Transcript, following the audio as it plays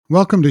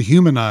Welcome to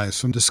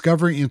Humanize from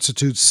Discovery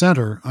Institute's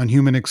Center on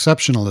Human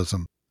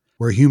Exceptionalism,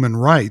 where human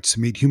rights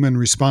meet human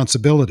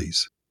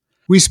responsibilities.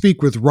 We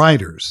speak with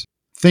writers,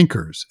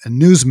 thinkers,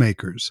 and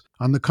newsmakers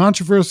on the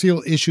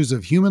controversial issues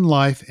of human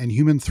life and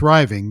human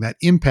thriving that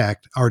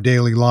impact our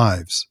daily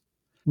lives.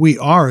 We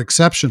are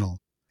exceptional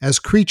as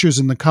creatures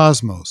in the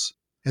cosmos,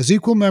 as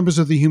equal members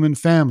of the human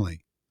family,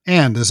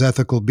 and as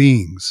ethical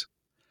beings.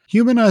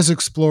 Humanize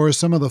explores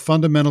some of the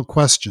fundamental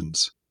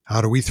questions.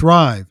 How do we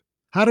thrive?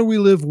 How do we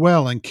live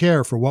well and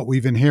care for what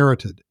we've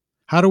inherited?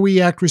 How do we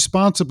act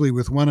responsibly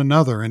with one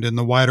another and in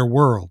the wider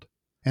world?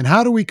 And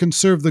how do we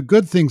conserve the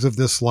good things of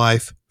this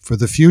life for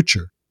the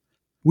future?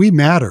 We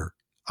matter.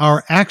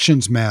 Our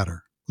actions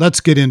matter.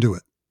 Let's get into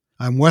it.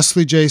 I'm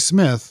Wesley J.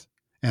 Smith,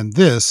 and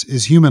this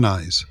is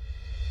Humanize.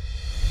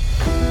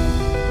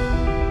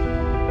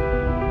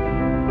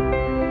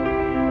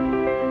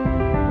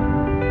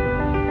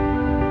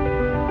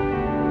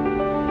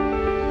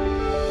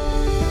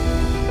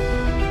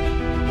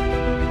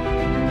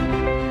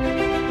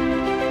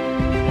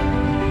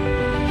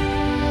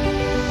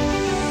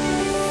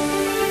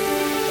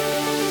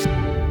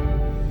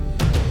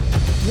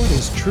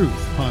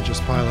 Truth, Pontius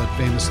Pilate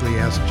famously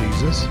asked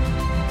Jesus.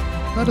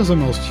 That is a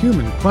most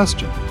human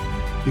question,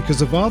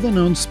 because of all the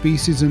known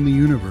species in the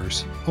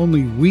universe,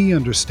 only we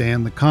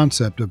understand the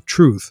concept of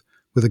truth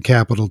with a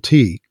capital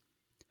T.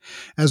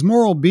 As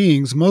moral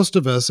beings, most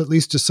of us, at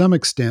least to some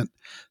extent,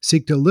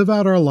 seek to live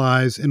out our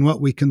lives in what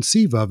we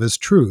conceive of as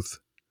truth.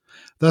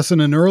 Thus,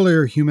 in an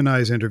earlier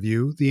Humanize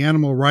interview, the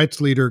animal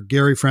rights leader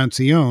Gary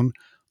Francione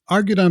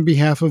argued on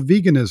behalf of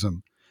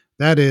veganism,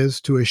 that is,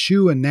 to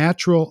eschew a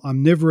natural,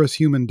 omnivorous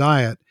human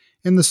diet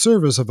in the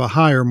service of a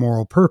higher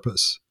moral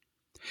purpose.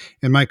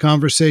 In my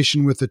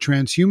conversation with the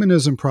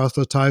transhumanism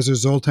proselytizer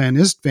Zoltan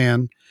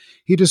Istvan,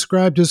 he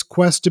described his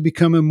quest to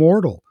become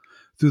immortal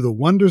through the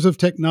wonders of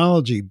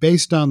technology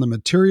based on the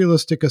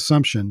materialistic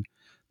assumption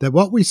that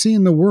what we see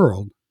in the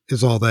world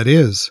is all that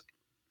is.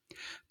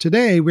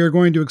 Today, we are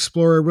going to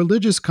explore a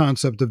religious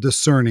concept of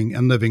discerning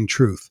and living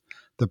truth,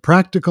 the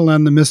practical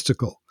and the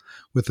mystical,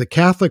 with the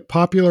Catholic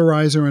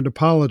popularizer and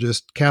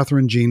apologist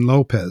Catherine Jean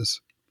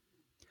Lopez.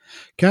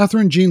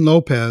 Catherine Jean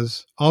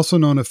Lopez, also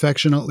known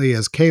affectionately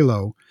as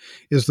Kalo,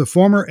 is the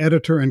former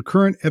editor and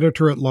current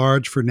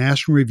editor-at-large for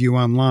National Review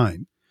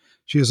Online.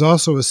 She is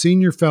also a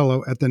senior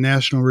fellow at the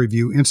National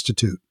Review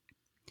Institute.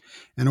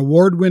 An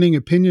award-winning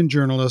opinion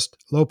journalist,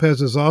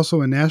 Lopez is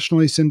also a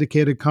nationally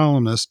syndicated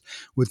columnist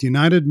with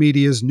United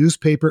Media's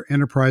Newspaper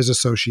Enterprise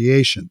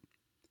Association.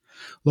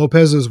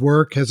 Lopez's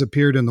work has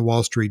appeared in the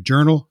Wall Street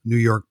Journal, New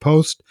York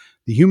Post,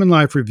 the Human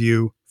Life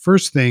Review,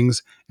 First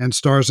Things, and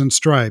Stars and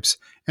Stripes,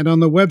 and on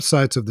the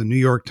websites of the New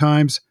York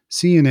Times,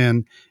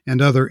 CNN,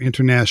 and other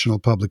international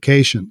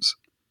publications.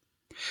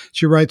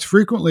 She writes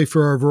frequently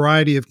for a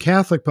variety of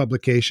Catholic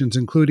publications,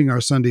 including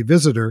Our Sunday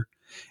Visitor,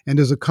 and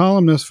is a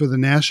columnist for the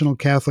National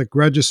Catholic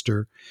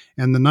Register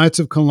and the Knights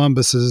of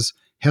Columbus's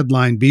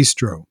Headline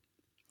Bistro.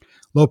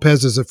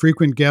 Lopez is a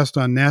frequent guest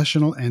on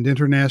national and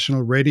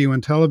international radio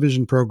and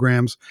television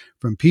programs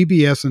from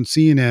PBS and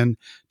CNN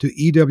to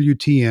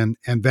EWTN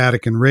and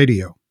Vatican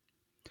Radio.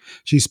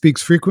 She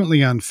speaks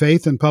frequently on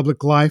faith and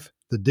public life,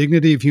 the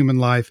dignity of human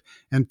life,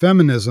 and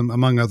feminism,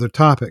 among other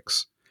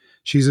topics.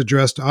 She's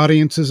addressed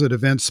audiences at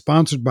events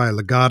sponsored by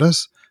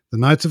Legatus, the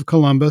Knights of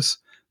Columbus,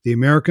 the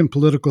American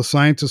Political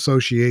Science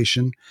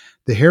Association,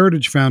 the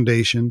Heritage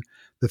Foundation,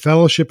 the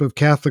Fellowship of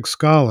Catholic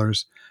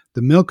Scholars,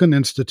 the Milken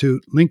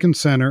Institute, Lincoln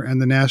Center,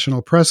 and the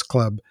National Press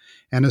Club,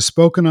 and has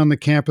spoken on the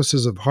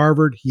campuses of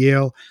Harvard,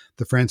 Yale,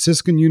 the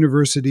Franciscan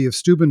University of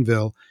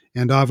Steubenville,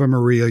 and Ave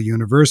Maria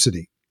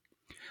University.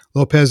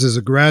 Lopez is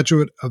a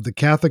graduate of the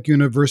Catholic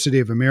University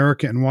of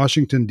America in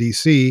Washington,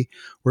 D.C.,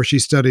 where she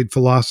studied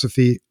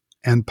philosophy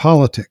and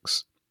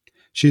politics.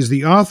 She is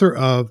the author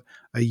of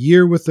A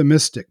Year with the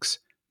Mystics,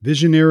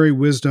 Visionary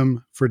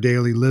Wisdom for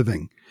Daily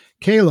Living.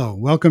 Kalo,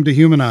 welcome to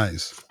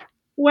Humanize.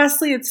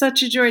 Wesley, it's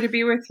such a joy to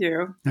be with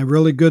you.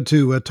 Really good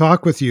to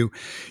talk with you.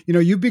 You know,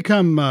 you've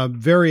become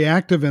very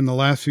active in the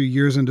last few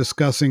years in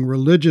discussing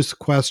religious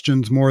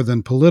questions more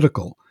than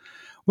political.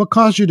 What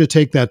caused you to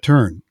take that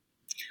turn?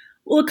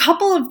 Well, a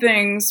couple of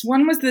things.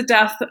 One was the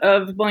death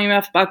of William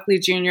F. Buckley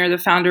Jr.,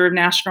 the founder of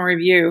National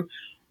Review.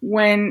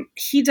 When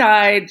he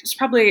died, it's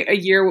probably a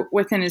year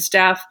within his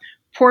death,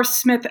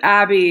 Portsmouth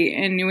Abbey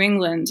in New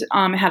England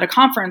had a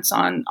conference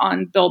on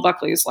Bill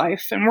Buckley's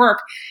life and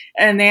work.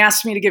 And they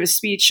asked me to give a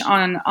speech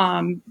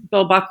on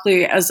Bill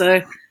Buckley as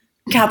a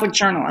Catholic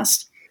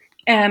journalist.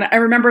 And I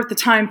remember at the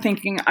time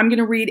thinking, I'm going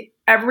to read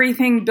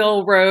everything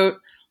Bill wrote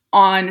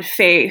on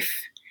faith.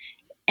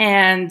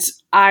 And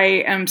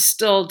I am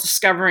still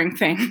discovering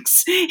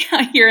things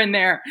here and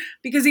there,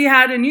 because he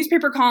had a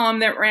newspaper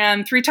column that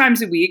ran 3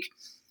 times a week.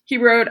 He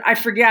wrote, I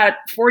forget,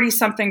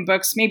 40-something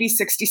books, maybe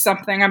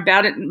 60-something. I'm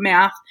bad at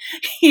math.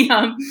 He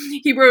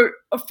wrote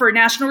for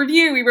National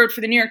Review. He wrote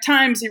for the New York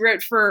Times. He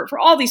wrote for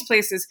all these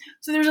places.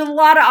 So there's a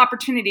lot of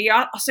opportunity.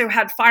 I also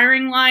had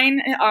Firing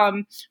Line,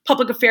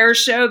 public affairs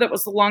show that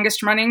was the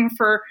longest running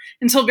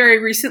until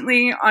very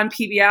recently on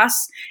PBS.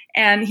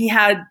 And he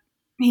had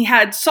he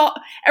had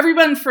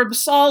everyone from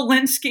Saul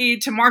Alinsky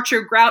to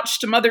Marcio Grouch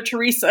to Mother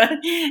Teresa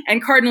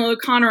and Cardinal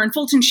O'Connor and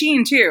Fulton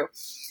Sheen too.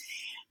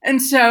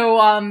 And so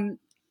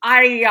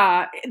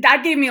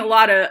that gave me a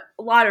lot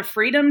of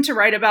freedom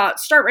to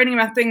start writing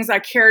about things I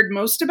cared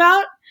most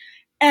about.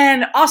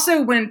 And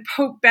also when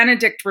Pope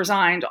Benedict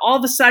resigned, all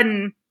of a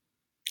sudden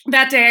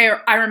that day,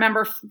 I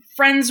remember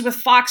friends with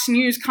Fox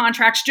News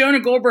contracts, Jonah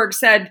Goldberg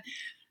said,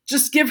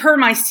 just give her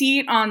my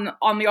seat on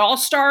the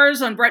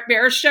All-Stars on Bret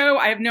Baier's show.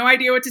 I have no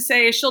idea what to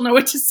say. She'll know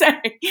what to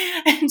say.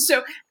 And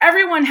so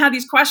everyone had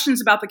these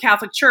questions about the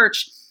Catholic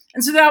Church.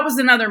 And so that was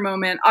another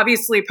moment.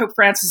 Obviously, Pope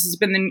Francis has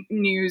been in the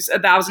news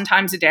 1,000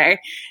 times a day.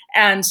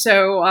 And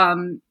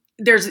so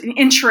there's an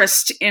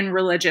interest in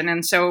religion.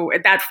 And so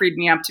that freed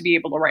me up to be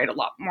able to write a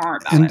lot more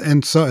about it.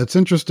 And so it's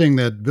interesting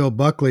that Bill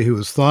Buckley, who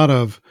was thought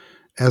of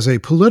as a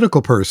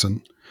political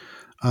person,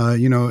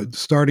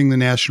 starting the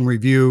National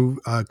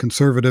Review,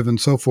 conservative and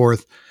so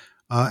forth,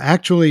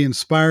 actually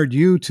inspired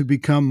you to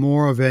become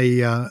more of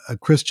a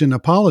Christian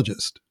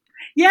apologist.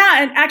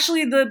 Yeah. And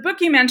actually, the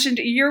book you mentioned,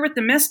 A Year with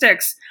the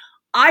Mystics,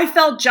 I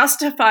felt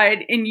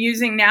justified in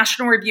using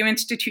National Review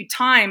Institute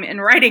time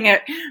in writing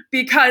it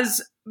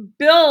because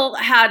Bill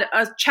had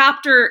a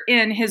chapter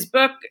in his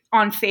book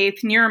on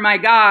faith, Near My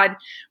God,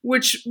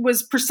 which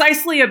was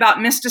precisely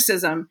about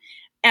mysticism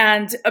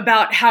and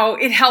about how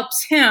it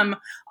helps him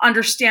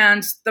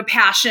understand the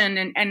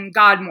passion and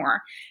God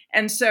more.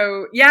 And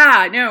so,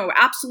 yeah, no,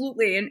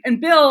 absolutely.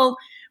 And Bill,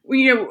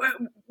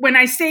 when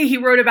I say he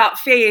wrote about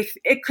faith,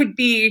 it could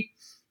be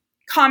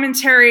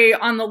commentary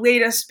on the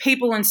latest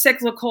papal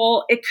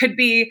encyclical. It could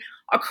be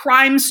a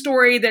crime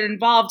story that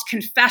involved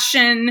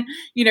confession,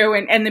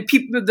 and the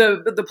people,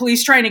 the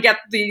police trying to get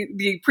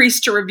the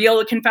priest to reveal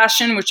the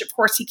confession, which of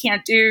course he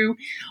can't do.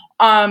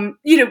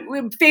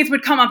 Faith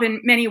would come up in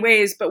many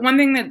ways, but one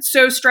thing that's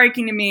so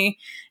striking to me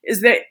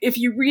is that if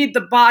you read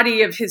the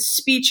body of his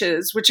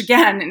speeches, which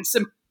again, it's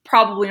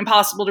probably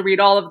impossible to read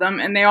all of them,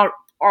 and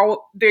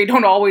they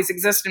don't always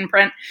exist in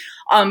print,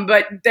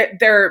 but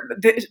they're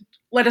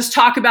Let Us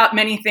Talk About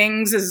Many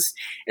Things is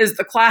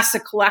the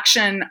classic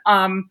collection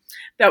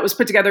that was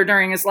put together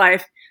during his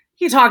life.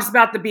 He talks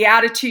about the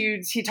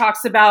Beatitudes. He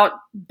talks about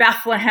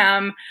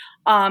Bethlehem.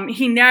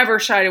 He never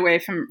shied away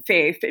from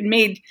faith. It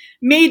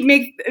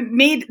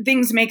made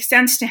things make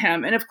sense to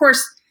him. And of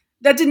course,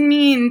 that didn't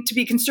mean to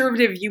be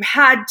conservative. You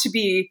had to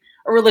be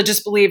a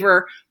religious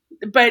believer,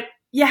 but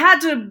you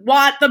had to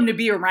want them to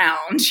be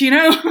around,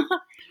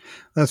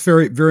 That's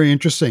very, very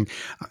interesting.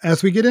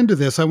 As we get into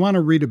this, I want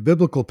to read a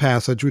biblical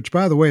passage, which,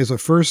 by the way, is a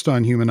first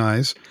on Human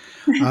Eyes,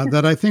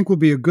 that I think will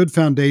be a good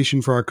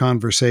foundation for our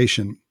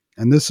conversation.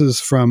 And this is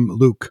from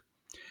Luke.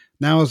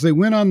 Now, as they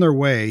went on their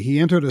way, he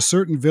entered a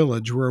certain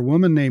village where a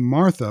woman named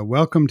Martha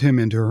welcomed him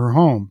into her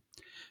home.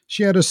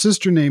 She had a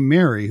sister named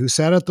Mary who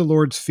sat at the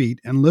Lord's feet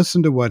and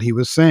listened to what he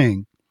was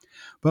saying.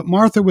 But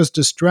Martha was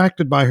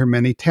distracted by her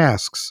many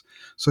tasks.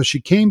 So she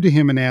came to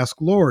him and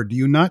asked, Lord, do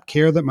you not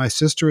care that my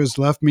sister has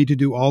left me to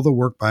do all the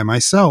work by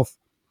myself?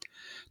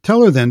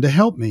 Tell her then to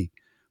help me.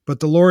 But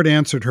the Lord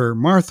answered her,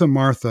 Martha,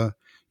 Martha,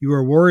 you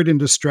are worried and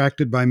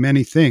distracted by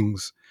many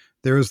things.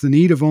 There is the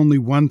need of only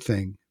one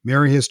thing.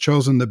 Mary has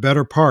chosen the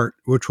better part,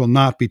 which will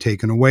not be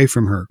taken away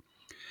from her.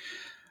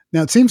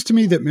 Now, it seems to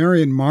me that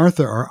Mary and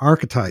Martha are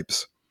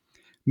archetypes.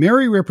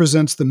 Mary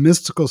represents the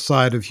mystical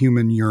side of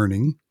human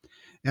yearning.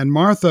 And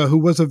Martha, who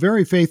was a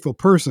very faithful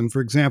person,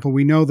 for example,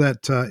 we know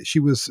that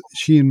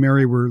she and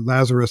Mary were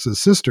Lazarus'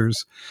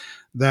 sisters,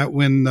 that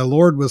when the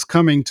Lord was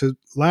coming to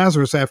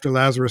Lazarus after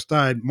Lazarus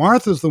died,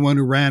 Martha's the one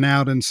who ran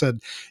out and said,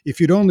 if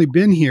you'd only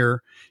been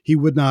here, he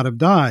would not have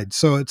died.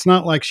 So it's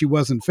not like she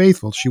wasn't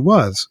faithful. She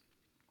was.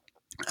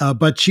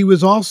 But she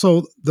was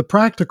also the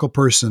practical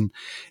person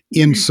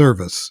in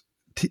service,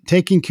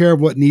 taking care of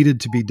what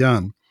needed to be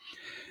done.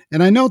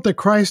 And I note that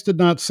Christ did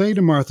not say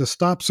to Martha,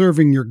 stop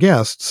serving your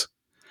guests.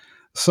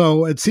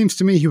 So it seems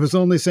to me he was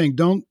only saying,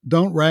 don't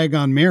rag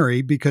on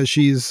Mary because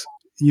she's,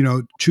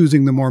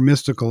 choosing the more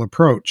mystical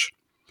approach.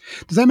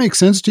 Does that make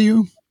sense to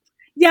you?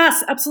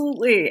 Yes,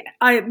 absolutely.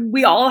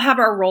 We all have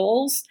our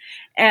roles,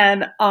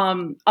 and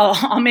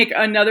I'll make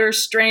another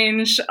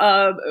strange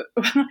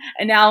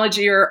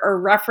analogy or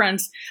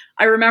reference.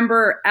 I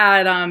remember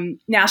at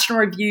National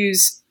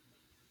Review's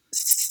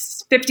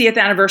 50th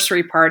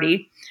anniversary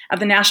party at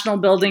the National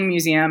Building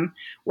Museum,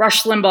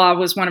 Rush Limbaugh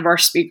was one of our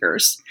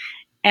speakers.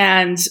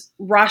 And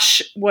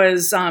Rush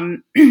was,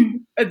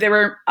 there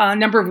were a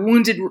number of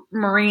wounded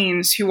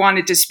Marines who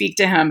wanted to speak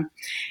to him.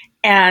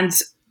 And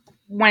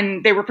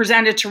when they were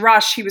presented to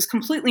Rush, he was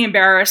completely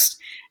embarrassed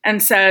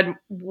and said,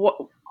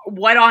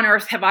 what on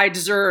earth have I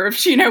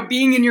deserved,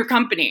 being in your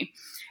company?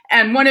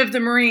 And one of the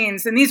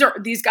Marines, and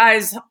these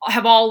guys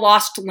have all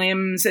lost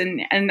limbs,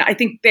 and I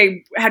think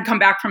they had come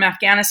back from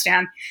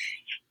Afghanistan.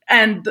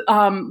 And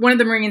one of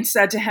the Marines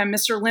said to him,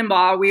 Mr.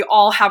 Limbaugh, we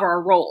all have our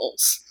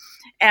roles.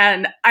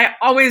 And I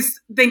always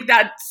think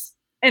that's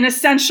an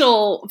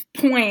essential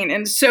point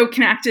and so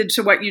connected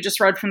to what you just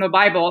read from the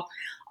Bible.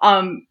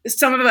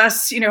 Some of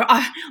us,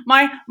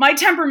 my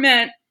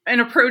temperament an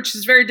approach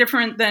is very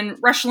different than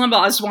Rush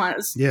Limbaugh's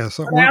was. Yes,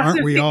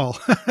 aren't we all?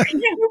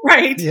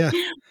 Right. Yeah.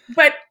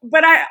 But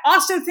I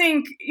also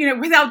think,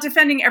 without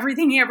defending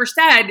everything he ever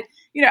said,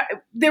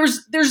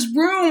 there's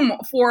room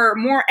for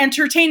more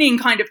entertaining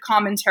kind of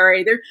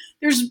commentary.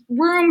 There's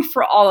room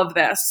for all of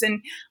this.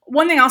 And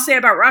one thing I'll say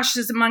about Rush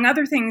is, among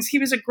other things, he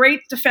was a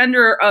great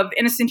defender of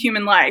innocent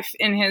human life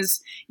in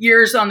his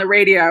years on the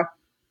radio.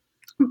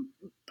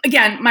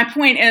 Again, my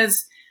point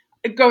is,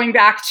 going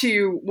back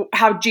to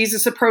how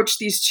Jesus approached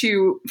these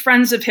two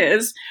friends of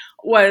his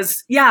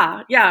was,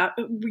 yeah,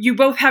 you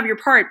both have your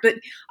part. But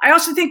I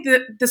also think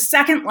that the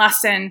second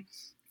lesson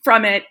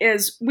from it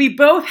is we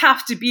both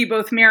have to be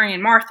both Mary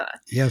and Martha.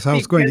 Yes, I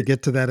was going to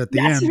get to that at the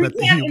end, but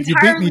you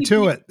beat me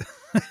to it.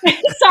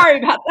 Sorry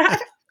about that.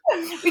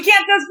 We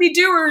can't just be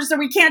doers, or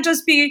we can't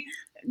just be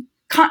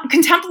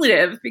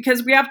contemplative,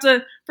 because we have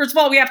to, first of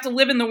all, we have to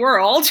live in the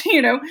world,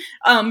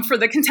 for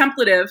the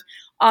contemplative.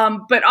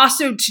 But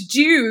also to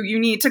do, you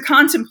need to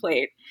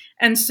contemplate.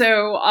 And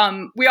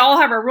so we all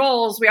have our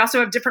roles. We also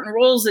have different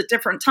roles at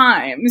different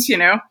times,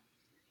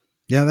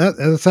 Yeah,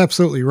 that's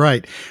absolutely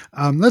right.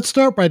 Let's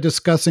start by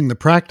discussing the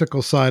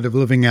practical side of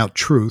living out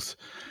truth.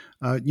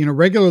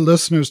 Regular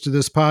listeners to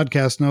this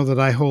podcast know that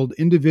I hold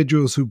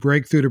individuals who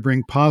break through to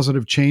bring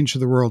positive change to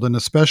the world in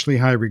especially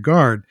high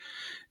regard.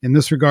 In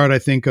this regard, I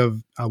think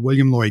of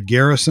William Lloyd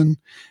Garrison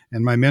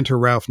and my mentor,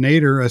 Ralph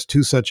Nader, as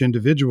two such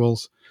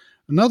individuals.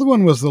 Another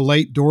one was the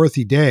late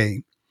Dorothy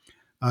Day,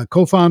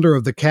 co-founder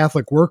of the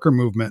Catholic Worker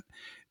Movement.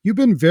 You've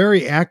been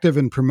very active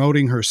in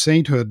promoting her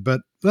sainthood,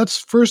 but let's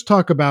first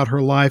talk about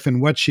her life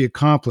and what she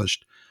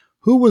accomplished.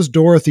 Who was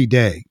Dorothy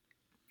Day?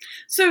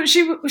 So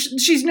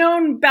she's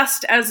known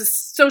best as a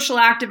social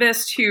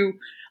activist who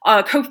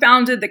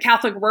co-founded the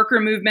Catholic Worker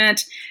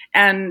Movement,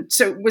 and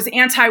so was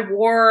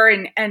anti-war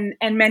and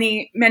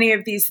many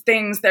of these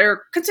things that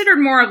are considered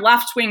more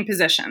left-wing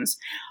positions.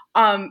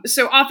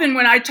 So often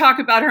when I talk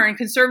about her in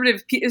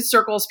conservative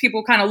circles,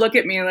 people kind of look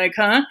at me like,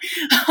 huh?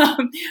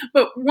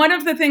 But one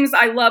of the things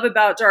I love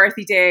about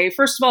Dorothy Day,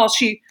 first of all,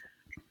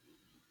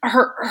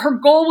 her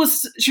goal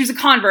was, she was a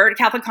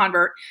Catholic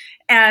convert.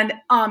 And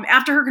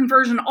after her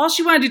conversion, all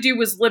she wanted to do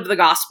was live the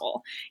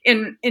gospel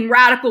in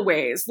radical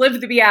ways,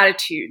 live the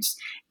Beatitudes.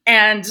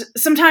 And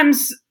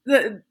sometimes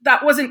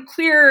that wasn't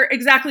clear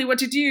exactly what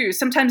to do.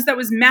 Sometimes that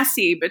was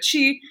messy, but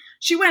she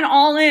went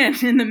all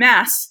in the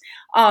mess.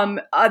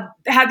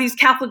 Had these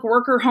Catholic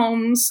worker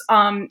homes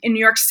in New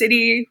York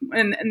City,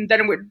 and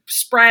then it would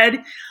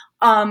spread,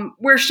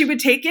 where she would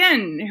take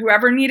in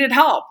whoever needed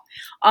help.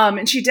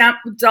 And she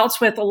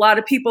dealt with a lot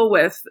of people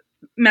with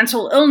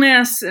mental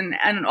illness and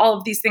all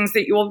of these things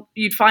that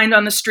you'd find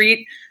on the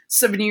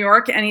streets of New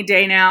York any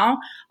day now,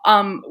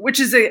 which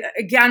is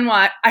again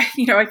why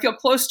I feel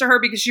close to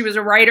her, because she was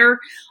a writer,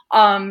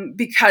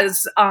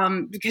 because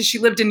she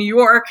lived in New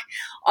York.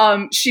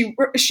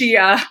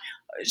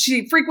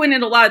 She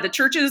frequented a lot of the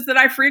churches that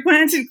I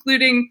frequent,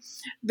 including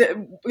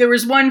there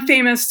was one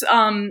famous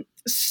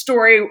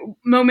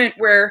moment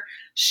where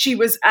she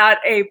was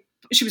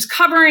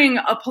covering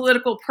a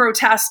political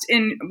protest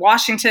in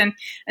Washington,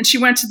 and she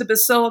went to the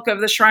Basilica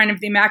of the Shrine of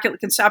the Immaculate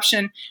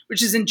Conception,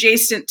 which is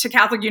adjacent to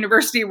Catholic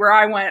University where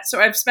I went. So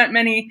I've spent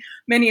many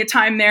a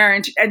time there,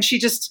 and she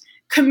just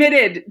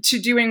committed to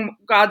doing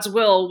God's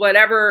will,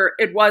 whatever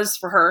it was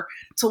for her,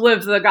 to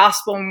live the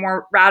gospel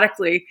more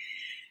radically.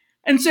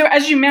 And so,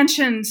 as you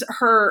mentioned,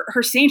 her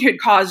sainthood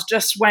cause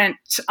just went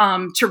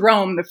to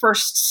Rome. The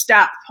first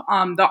step,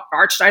 the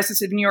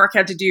Archdiocese of New York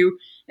had to do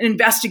an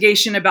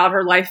investigation about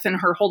her life and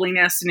her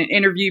holiness, and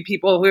interview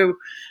people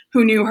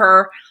who knew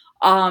her.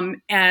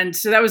 And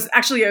so that was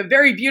actually a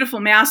very beautiful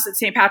mass at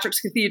St. Patrick's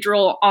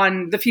Cathedral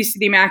on the Feast of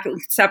the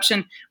Immaculate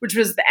Conception, which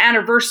was the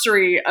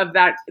anniversary of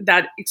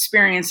that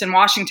experience in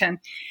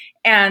Washington.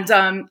 And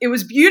it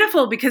was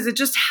beautiful because it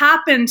just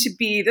happened to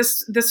be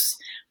this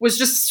was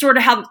just sort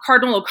of how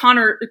Cardinal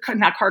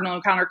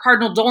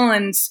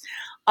Dolan's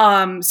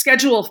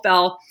schedule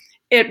fell.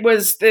 It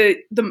was the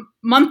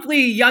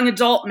monthly young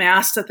adult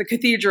mass at the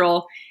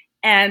cathedral.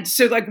 And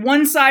so like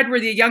one side were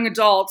the young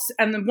adults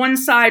and then one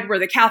side were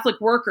the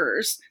Catholic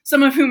workers,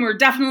 some of whom were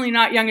definitely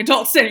not young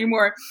adults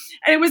anymore.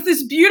 And it was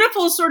this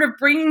beautiful sort of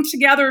bringing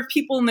together of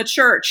people in the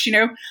church,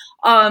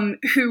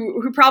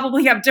 who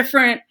probably have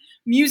different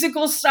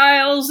musical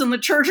styles and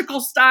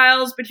liturgical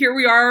styles, but here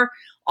we are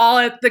all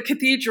at the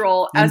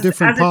cathedral and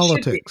different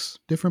politics.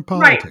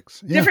 Right.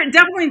 Yeah.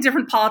 Definitely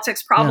different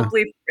politics,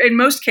 probably in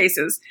most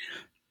cases.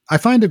 I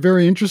find it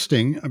very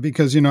interesting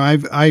because,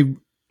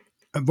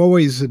 I've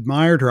always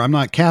admired her. I'm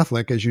not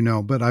Catholic, as you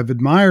know, but I've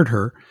admired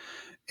her.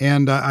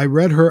 And I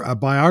read a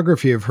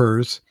biography of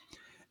hers.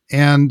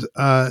 And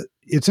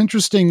it's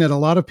interesting that a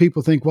lot of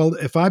people think, well,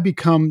 if I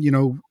become,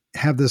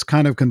 have this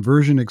kind of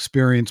conversion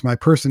experience, my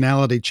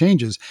personality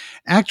changes.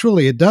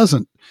 Actually, it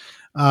doesn't.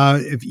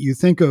 If you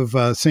think of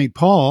St.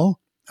 Paul,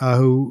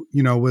 who,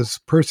 was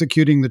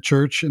persecuting the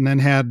church and then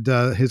had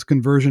his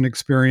conversion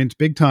experience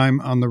big time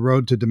on the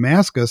road to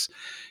Damascus,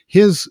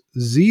 his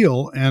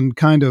zeal and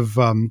kind of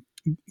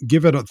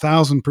give it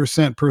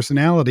 1,000%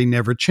 personality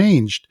never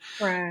changed.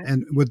 Right.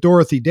 And with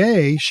Dorothy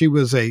Day, she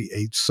was a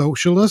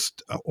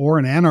socialist or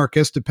an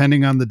anarchist,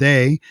 depending on the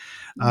day.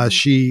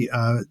 She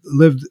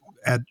lived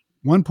at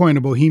one point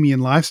a bohemian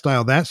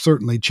lifestyle. That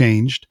certainly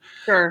changed.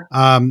 Sure.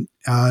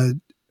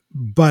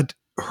 But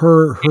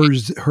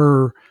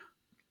her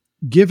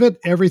give it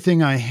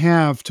everything I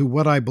have to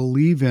what I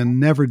believe in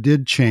never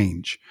did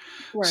change.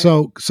 Right.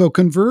 So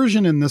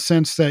conversion, in the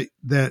sense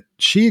that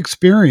she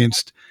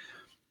experienced,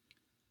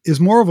 is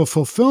more of a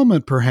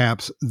fulfillment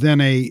perhaps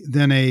than a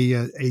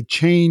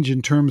change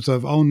in terms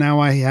of, oh, now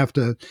I have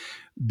to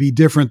be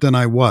different than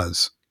I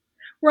was.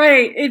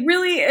 Right. It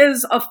really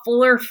is a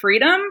fuller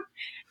freedom.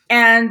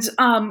 And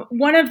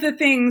one of the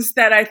things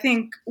that I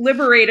think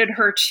liberated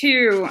her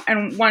too,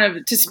 and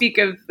to speak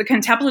of the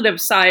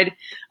contemplative side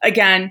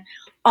again,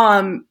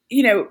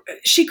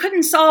 she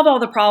couldn't solve all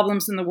the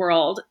problems in the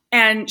world.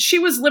 And she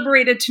was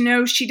liberated to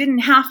know she didn't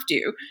have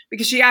to,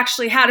 because she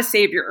actually had a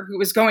savior who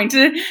was going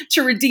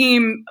to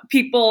redeem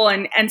people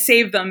and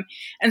save them.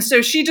 And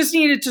so she just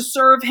needed to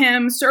serve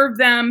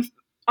them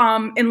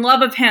in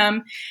love of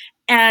him.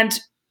 And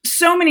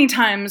so many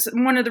times,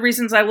 one of the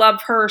reasons I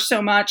love her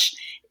so much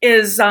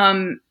is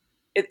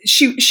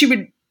she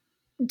would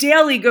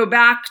daily go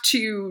back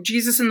to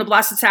Jesus in the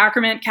Blessed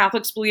Sacrament.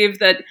 Catholics believe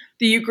that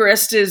the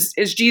Eucharist is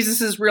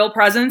Jesus's real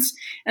presence.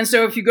 And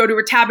so if you go to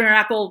a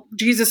tabernacle,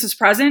 Jesus is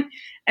present.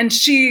 And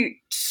she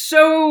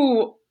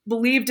so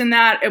believed in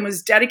that and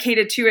was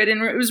dedicated to it.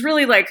 And it was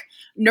really like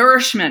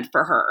nourishment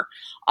for her.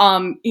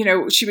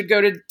 She would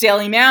go to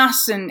daily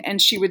mass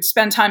and she would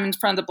spend time in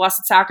front of the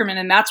Blessed Sacrament.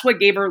 And that's what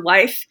gave her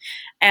life.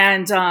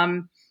 And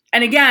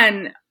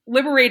again,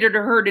 liberated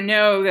her to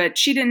know that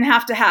she didn't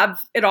have to have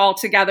it all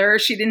together.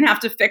 She didn't have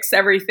to fix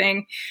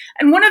everything.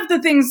 And one of the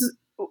things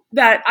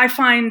that I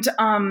find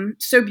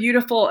so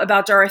beautiful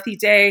about Dorothy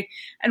Day,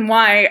 and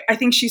why I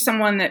think she's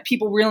someone that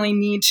people really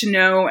need to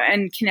know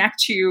and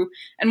connect to,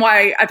 and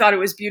why I thought it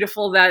was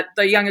beautiful that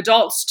the young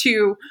adults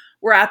too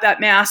were at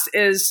that mass,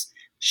 is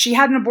she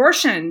had an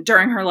abortion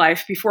during her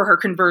life before her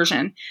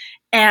conversion.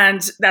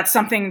 And that's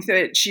something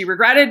that she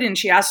regretted and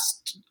she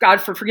asked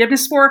God for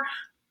forgiveness for.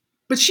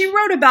 But she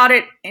wrote about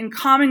it in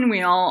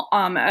Commonweal,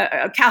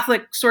 a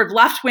Catholic sort of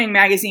left-wing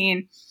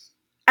magazine,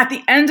 at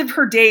the end of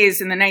her days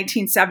in the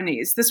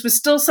 1970s. This was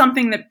still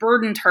something that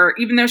burdened her,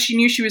 even though she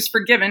knew she was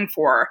forgiven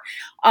for,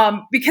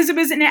 because it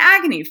was an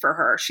agony for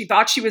her. She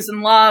thought she was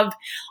in love,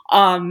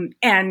 and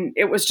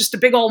it was just a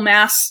big old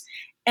mess.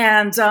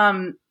 And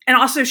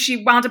also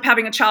she wound up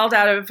having a child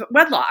out of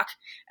wedlock.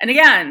 And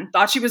again,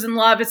 thought she was in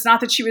love. It's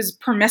not that she was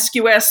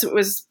promiscuous. It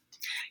was,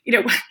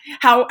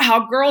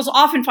 how girls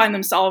often find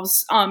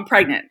themselves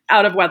pregnant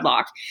out of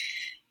wedlock.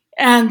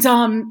 And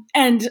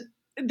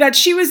that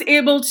she was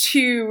able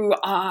to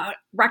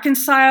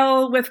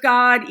reconcile with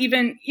God,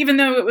 even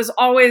though it was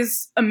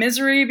always a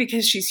misery,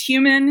 because she's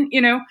human.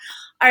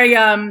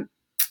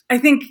 I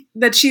think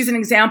that she's an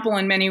example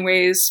in many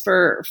ways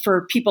for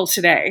people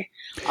today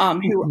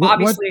who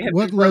obviously have.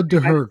 What led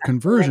to her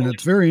conversion?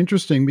 It's very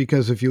interesting,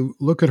 because if you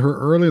look at her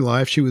early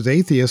life, she was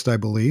atheist, I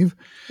believe.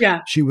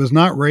 Yeah. She was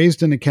not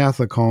raised in a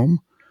Catholic home,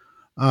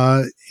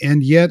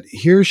 and yet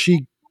here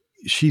she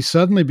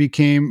suddenly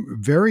became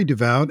very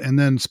devout, and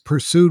then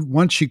pursued,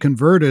 once she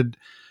converted,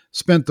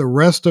 spent the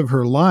rest of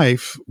her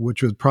life,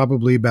 which was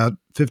probably about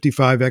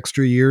 55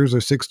 extra years or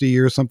 60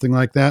 years, something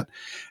like that,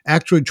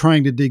 actually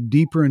trying to dig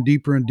deeper and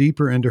deeper and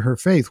deeper into her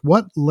faith.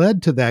 What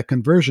led to that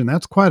conversion?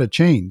 That's quite a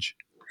change.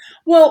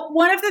 Well,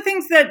 one of the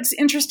things that's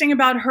interesting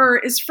about her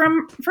is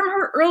from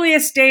her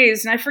earliest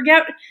days, and I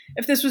forget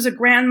if this was a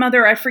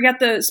grandmother, I forget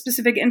the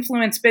specific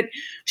influence, but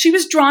she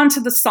was drawn to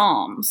the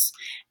Psalms.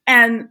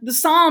 And the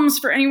Psalms,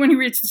 for anyone who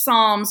reads the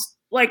Psalms,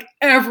 like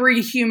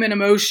every human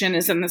emotion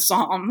is in the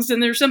Psalms.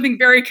 And there's something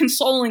very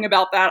consoling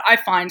about that, I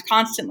find,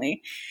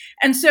 constantly.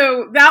 And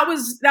so that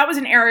was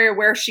an area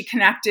where she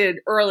connected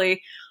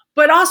early.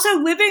 But also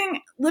living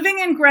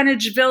in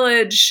Greenwich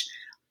Village,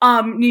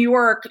 New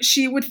York,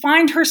 she would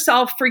find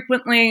herself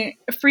frequently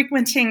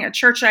frequenting a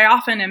church. I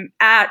often am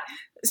at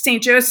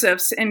St.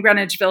 Joseph's in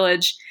Greenwich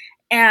Village.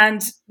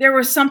 And there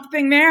was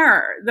something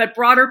there that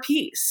brought her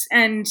peace.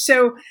 And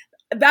so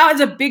that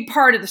was a big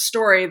part of the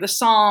story, the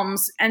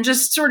Psalms, and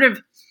just sort of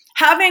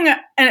having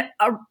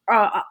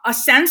a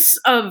sense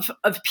of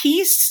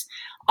peace.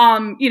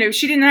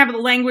 She didn't have the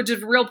language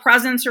of real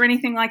presence or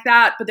anything like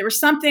that, but there was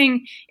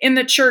something in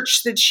the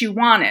church that she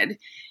wanted.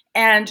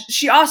 And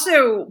she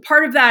also,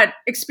 part of that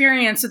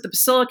experience at the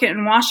Basilica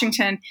in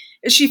Washington,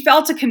 is she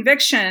felt a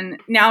conviction.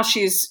 Now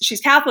she's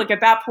Catholic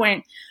at that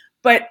point,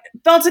 but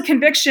felt a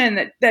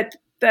conviction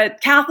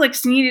that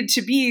Catholics needed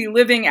to be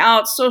living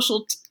out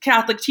social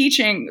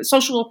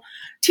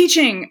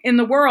teaching in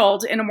the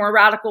world in a more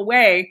radical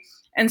way.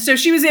 And so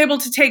she was able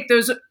to take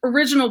those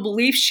original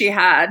beliefs she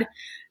had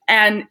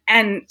and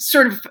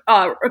sort of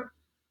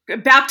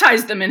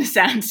baptize them, in a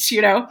sense,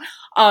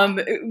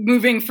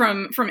 moving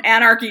from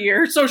anarchy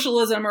or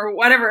socialism or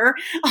whatever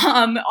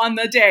on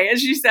the day,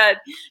 as you said,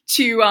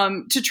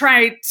 to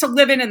try to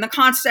live in the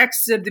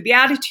context of the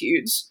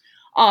Beatitudes,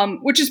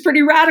 which is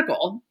pretty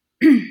radical.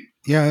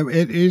 Yeah,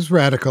 it is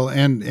radical,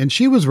 and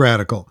she was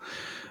radical.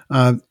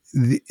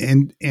 The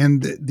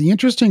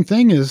interesting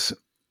thing is,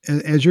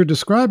 as you're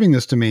describing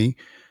this to me,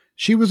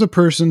 she was a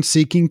person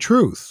seeking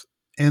truth,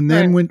 and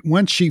then Right.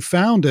 once she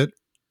found it,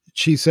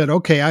 she said,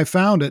 "Okay, I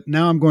found it.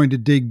 Now I'm going to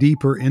dig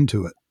deeper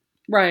into it."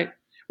 Right.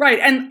 Right.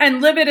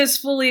 And live it as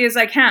fully as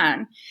I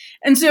can.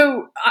 And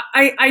so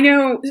I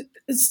know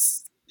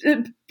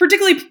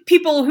particularly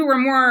people who are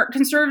more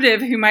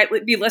conservative who might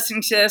be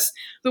listening to this,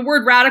 the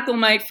word radical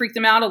might freak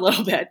them out a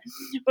little bit.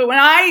 But when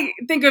I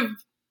think of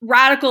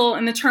radical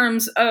in the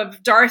terms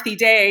of Dorothy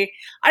Day,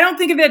 I don't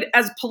think of it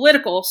as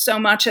political so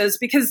much as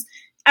because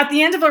at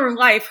the end of her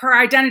life, her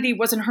identity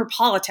wasn't her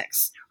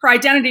politics. Her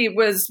identity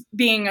was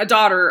being a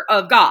daughter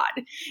of God.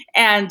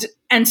 And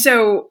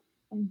so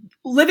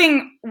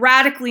living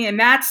radically in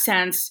that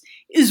sense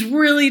is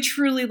really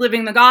truly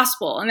living the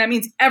gospel. And that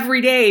means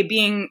every day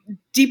being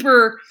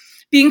deeper,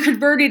 being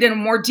converted in a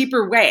more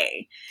deeper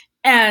way.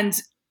 And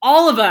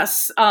all of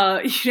us,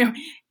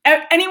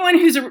 anyone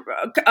who's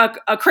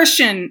a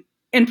Christian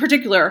in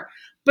particular,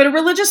 but a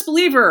religious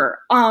believer,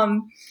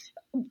 and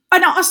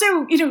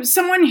also,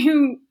 someone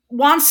who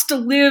wants to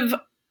live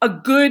a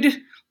good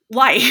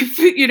life,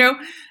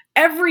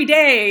 every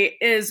day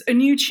is a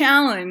new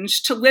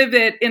challenge to live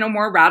it in a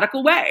more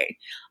radical way.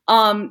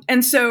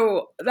 And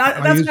so Are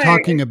that's you why,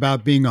 talking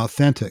about being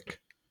authentic?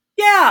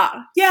 yeah,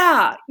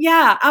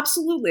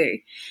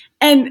 absolutely.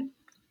 And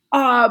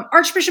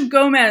Archbishop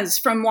Gomez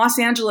from Los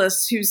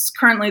Angeles, who's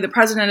currently the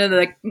president of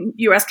the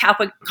U.S.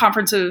 Catholic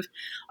Conference of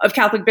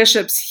Catholic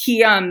Bishops,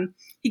 he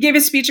gave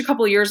a speech a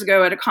couple of years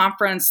ago at a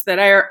conference that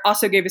I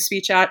also gave a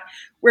speech at,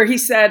 where he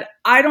said,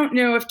 "I don't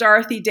know if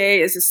Dorothy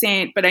Day is a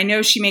saint, but I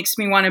know she makes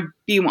me want to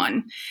be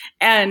one."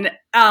 And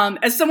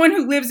as someone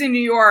who lives in New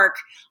York,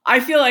 I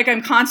feel like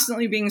I'm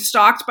constantly being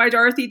stalked by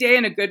Dorothy Day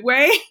in a good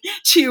way.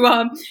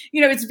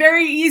 It's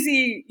very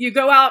easy. You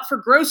go out for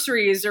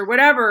groceries or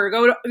whatever,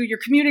 you're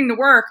commuting to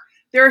work.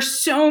 There are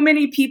so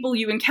many people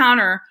you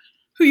encounter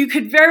who you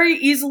could very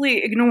easily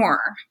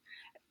ignore,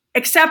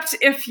 except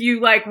if you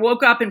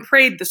woke up and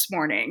prayed this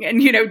morning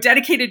and,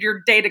 dedicated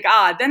your day to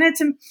God. Then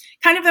it's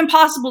kind of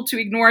impossible to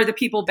ignore the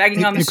people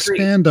begging on the street.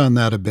 Expand on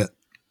that a bit.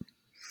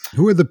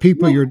 Who are the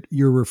people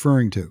you're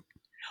referring to?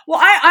 Well,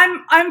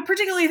 I'm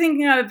particularly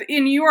thinking of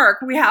in New York,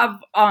 we have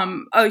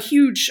a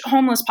huge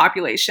homeless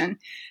population,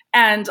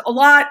 and a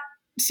lot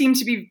seem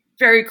to be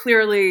very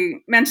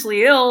clearly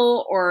mentally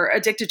ill or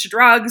addicted to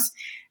drugs.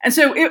 And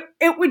so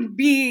it would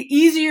be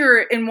easier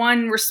in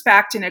one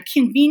respect, in a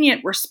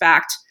convenient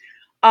respect,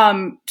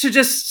 to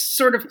just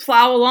sort of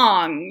plow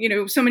along.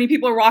 So many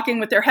people are walking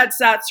with their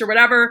headsets or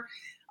whatever,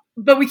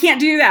 but we can't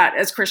do that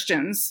as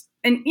Christians.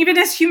 And even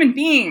as human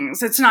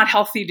beings, it's not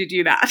healthy to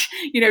do that,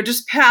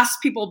 just pass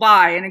people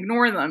by and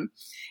ignore them.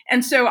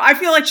 And so I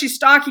feel like she's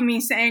stalking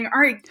me saying, all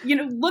right,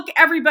 look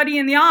everybody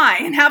in the eye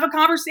and have a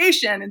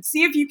conversation and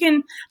see if you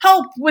can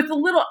help with a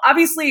little.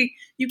 Obviously,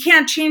 you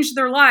can't change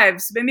their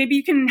lives, but maybe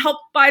you can help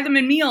buy them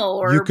a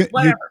meal or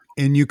whatever.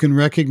 And you can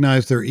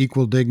recognize their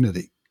equal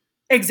dignity.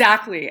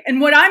 Exactly.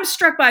 And what I'm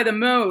struck by the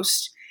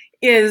most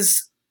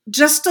is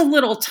just a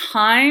little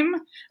time.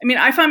 I mean,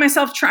 I find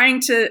myself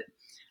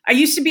I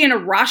used to be in a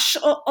rush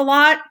a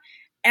lot,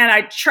 and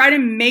I try to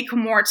make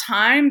more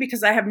time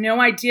because I have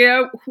no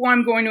idea who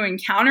I'm going to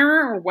encounter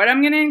or what I'm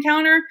going to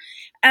encounter.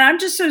 And I'm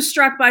just so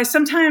struck by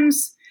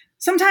sometimes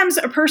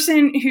a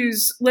person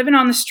who's living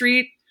on the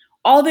street,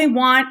 all they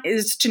want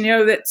is to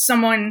know that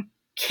someone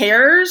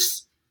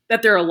cares,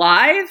 that they're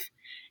alive,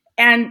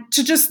 and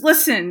to just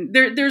listen.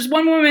 There's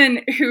one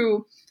woman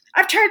who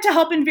I've tried to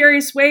help in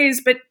various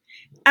ways, but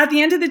at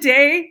the end of the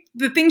day,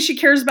 the thing she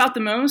cares about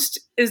the most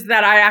is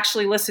that I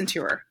actually listen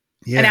to her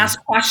and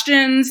ask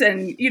questions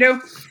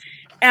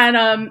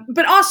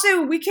but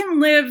also we can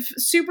live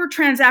super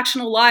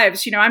transactional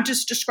lives. I'm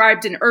just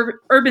described an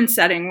urban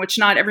setting, which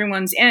not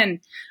everyone's in,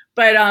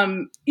 but,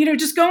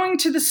 just going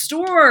to the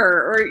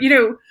store or,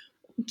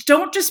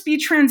 don't just be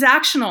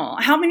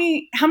transactional. How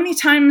many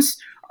times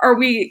are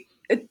we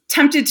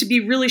tempted to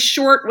be really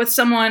short with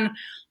someone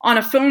on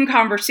a phone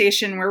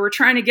conversation where we're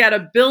trying to get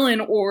a bill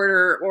in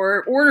order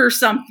or order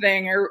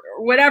something or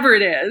whatever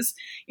it is?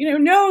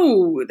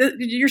 No,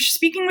 you're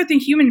speaking with a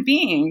human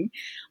being.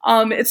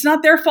 It's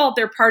not their fault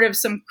they're part of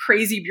some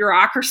crazy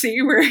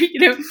bureaucracy where,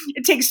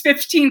 it takes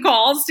 15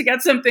 calls to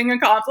get something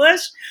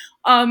accomplished.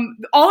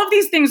 All of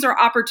these things are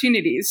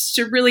opportunities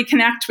to really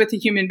connect with a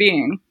human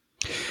being.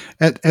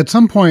 At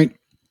some point,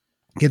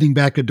 getting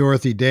back to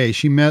Dorothy Day,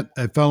 she met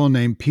a fellow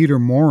named Peter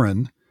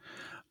Morin,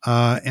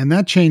 and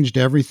that changed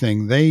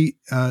everything. They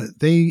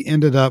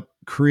ended up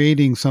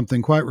creating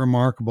something quite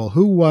remarkable.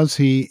 Who was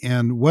he,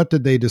 and what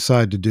did they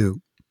decide to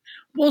do?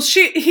 Well,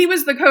 he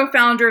was the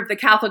co-founder of the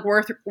Catholic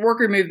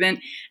Worker Movement,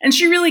 and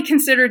she really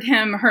considered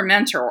him her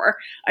mentor.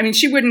 I mean,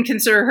 she wouldn't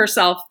consider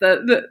herself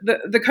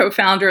the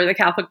co-founder of the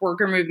Catholic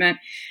Worker Movement.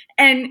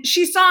 And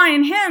she saw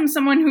in him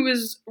someone who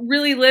was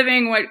really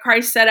living what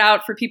Christ set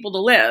out for people to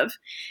live.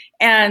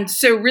 And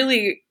so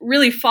really,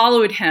 really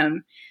followed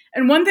him.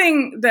 And one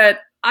thing that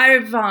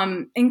I've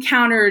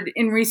encountered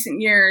in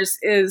recent years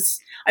is,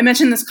 I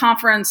mentioned this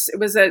conference. It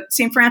was at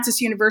St. Francis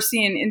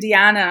University in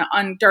Indiana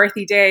on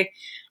Dorothy Day.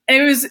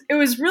 And it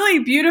was really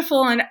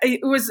beautiful, and it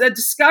was a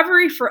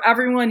discovery for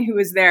everyone who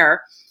was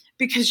there,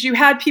 because you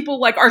had people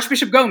like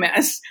Archbishop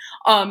Gomez,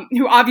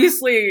 who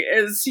obviously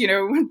is,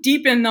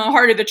 deep in the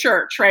heart of the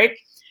church, right?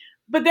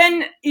 But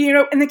then,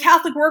 in the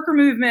Catholic worker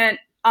movement,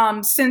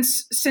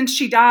 since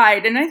she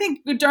died, and I think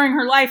during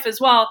her life as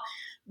well,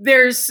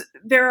 there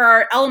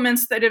are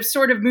elements that have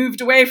sort of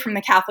moved away from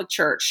the Catholic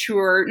Church, who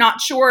are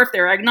not sure if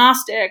they're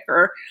agnostic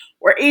or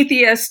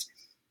atheist.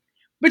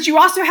 But you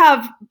also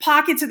have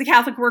pockets of the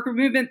Catholic worker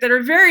movement that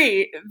are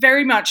very,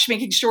 very much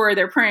making sure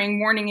they're praying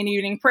morning and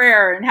evening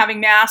prayer and having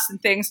mass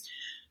and things.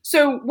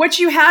 So what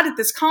you had at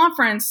this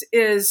conference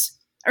is,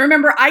 I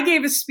remember I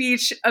gave a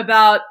speech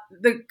about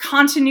the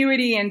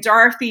continuity in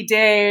Dorothy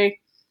Day,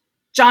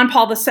 John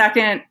Paul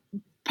II,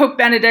 Pope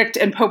Benedict,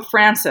 and Pope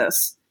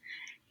Francis.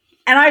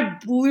 And I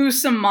blew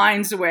some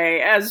minds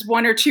away, as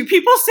one or two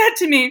people said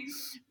to me,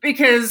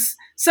 because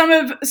some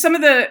of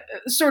the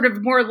sort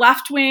of more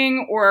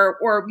left-wing or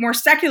more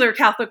secular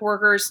Catholic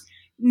workers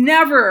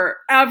never,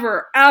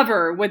 ever,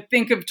 ever would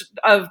think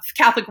of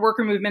Catholic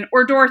worker movement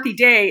or Dorothy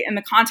Day in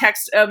the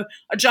context of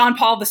a John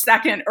Paul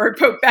II or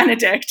Pope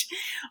Benedict.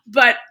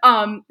 But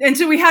and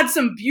so we had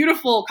some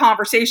beautiful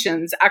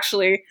conversations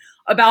actually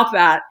about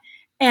that.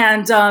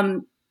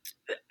 And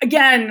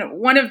again,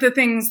 one of the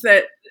things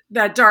that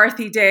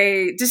Dorothy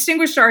Day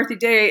distinguished Dorothy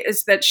Day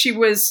is that she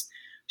was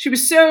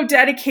so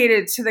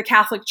dedicated to the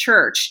Catholic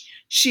Church.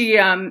 She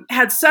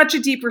had such a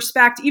deep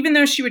respect, even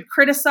though she would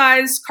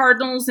criticize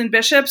cardinals and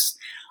bishops,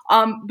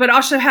 but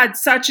also had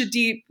such a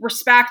deep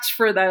respect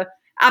for the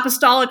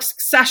apostolic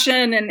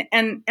succession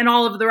and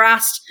all of the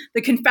rest.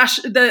 The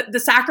confession,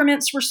 the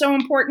sacraments were so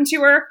important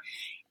to her,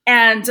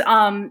 and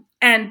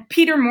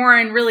Peter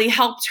Maurin really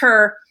helped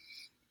her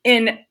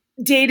in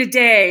day to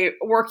day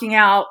working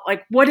out,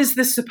 like, what is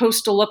this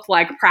supposed to look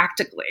like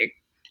practically?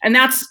 And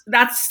that's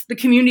the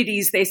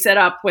communities they set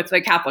up with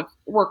the Catholic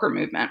worker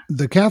movement.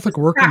 The Catholic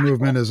worker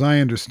movement, as I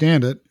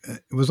understand it,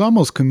 it was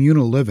almost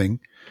communal living.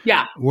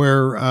 Yeah.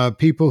 Where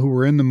people who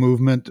were in the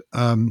movement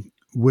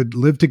would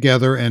live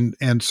together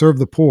and serve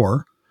the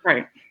poor.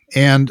 Right.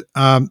 And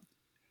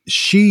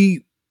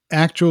she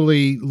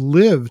actually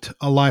lived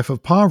a life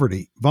of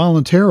poverty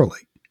voluntarily.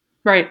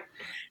 Right.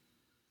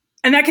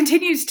 And that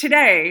continues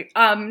today,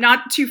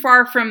 not too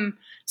far from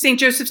St.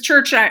 Joseph's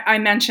Church I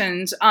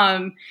mentioned.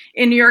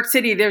 In New York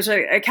City, there's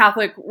a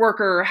Catholic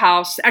worker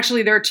house.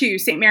 Actually, there are two,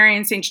 St. Mary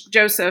and St.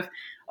 Joseph.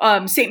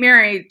 St.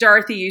 Mary,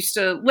 Dorothy used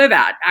to live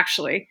at,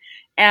 actually.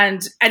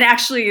 And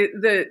actually,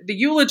 the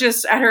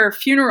eulogist at her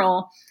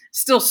funeral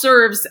still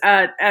serves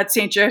at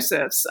St.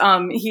 Joseph's.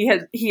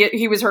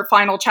 He was her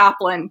final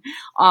chaplain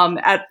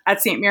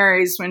at St.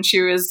 Mary's when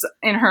she was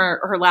in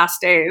her last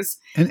days.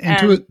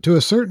 And to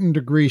a certain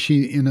degree,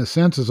 she, in a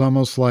sense, is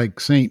almost like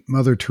Saint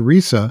Mother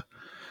Teresa,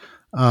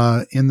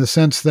 in the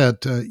sense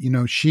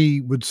that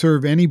she would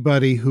serve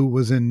anybody who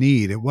was in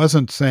need. It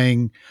wasn't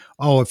saying,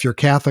 "Oh, if you're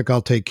Catholic,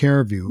 I'll take care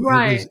of you."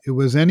 Right. It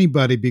was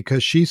anybody,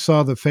 because she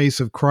saw the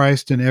face of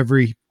Christ in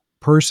every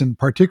person,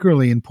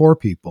 particularly in poor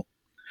people.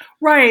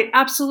 Right,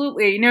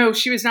 absolutely. No,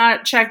 she was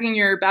not checking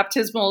your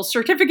baptismal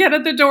certificate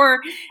at the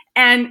door,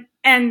 and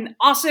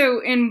also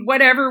in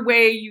whatever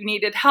way you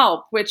needed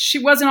help, which she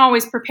wasn't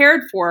always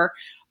prepared for,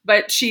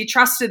 but she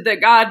trusted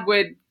that God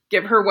would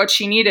give her what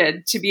she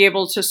needed to be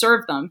able to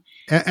serve them.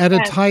 At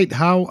its height,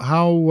 how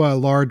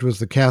large was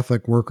the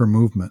Catholic worker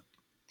movement?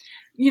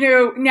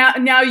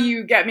 Now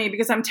you get me,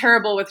 because I'm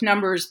terrible with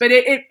numbers, but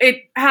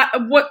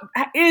what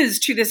is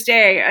to this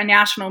day a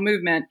national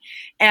movement,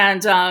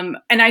 and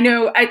I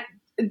know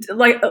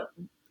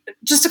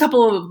just a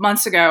couple of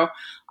months ago,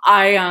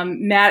 I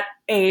met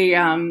a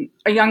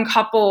young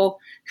couple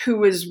who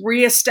was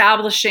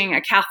reestablishing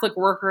a Catholic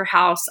worker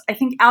house, I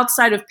think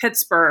outside of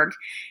Pittsburgh.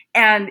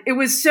 And it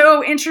was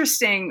so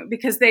interesting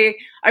because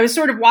I was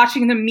sort of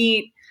watching them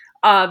meet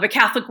the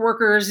Catholic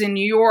workers in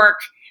New York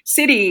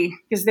City,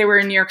 because they were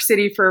in New York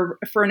City for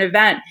an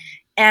event.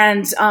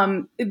 And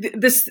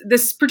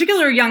this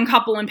particular young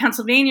couple in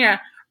Pennsylvania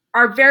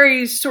are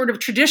very sort of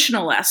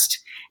traditionalist.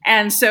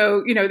 And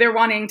so,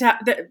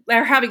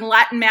 they're having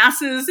Latin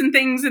masses and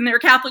things in their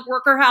Catholic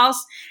worker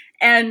house.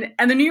 And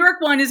the New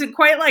York one isn't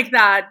quite like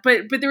that,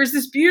 but there was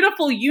this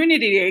beautiful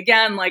unity,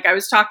 again, like I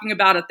was talking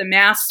about at the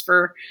Mass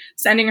for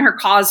sending her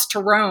cause to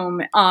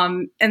Rome.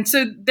 And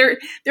so there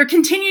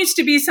continues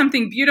to be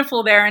something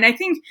beautiful there. And I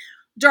think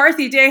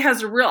Dorothy Day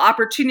has a real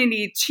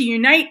opportunity to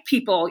unite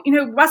people.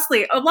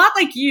 Wesley, a lot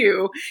like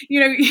you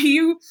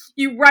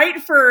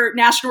write for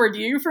National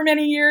Review for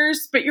many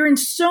years, but you're in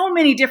so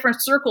many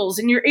different circles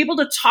and you're able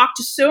to talk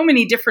to so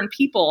many different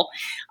people.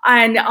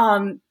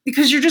 And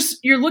because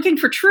you're looking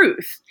for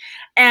truth.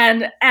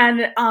 And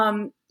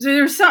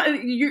there's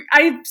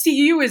I see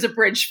you as a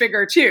bridge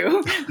figure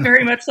too,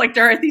 very much like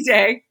Dorothy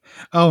Day.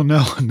 Oh,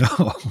 no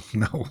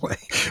way.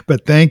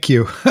 But thank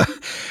you.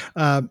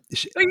 Well,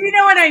 you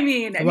know what I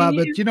mean.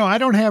 I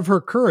don't have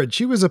her courage.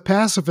 She was a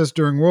pacifist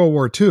during World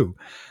War II.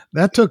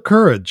 That took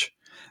courage.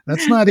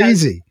 That's not that,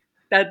 easy.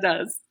 that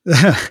does.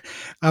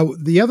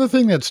 The other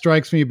thing that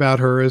strikes me about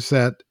her is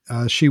that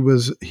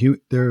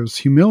there's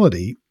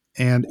humility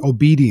and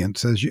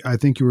obedience, I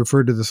think you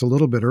referred to this a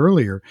little bit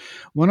earlier.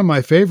 One of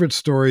my favorite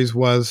stories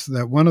was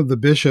that one of the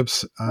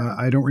bishops,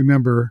 I don't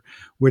remember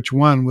which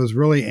one, was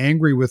really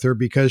angry with her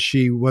because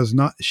she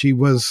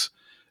was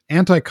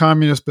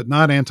anti-communist, but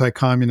not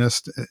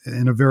anti-communist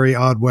in a very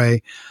odd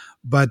way.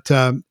 But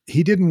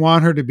he didn't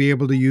want her to be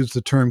able to use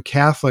the term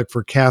Catholic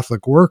for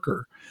Catholic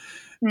worker.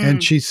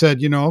 And she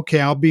said, okay,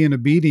 I'll be in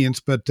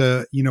obedience, but,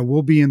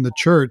 we'll be in the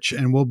church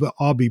and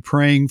I'll be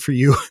praying for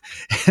you.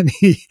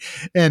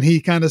 And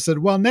he kind of said,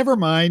 well, never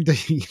mind,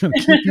 keep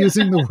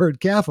using the word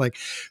Catholic.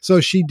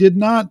 So she did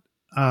not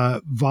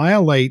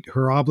violate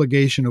her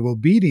obligation of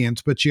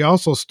obedience, but she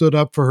also stood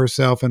up for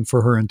herself and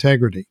for her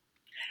integrity.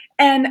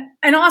 And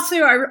also,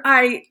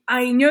 I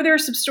know there are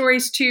some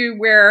stories too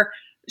where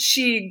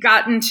she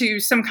got into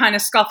some kind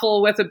of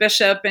scuffle with a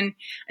bishop, and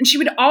she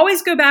would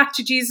always go back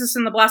to Jesus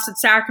and the Blessed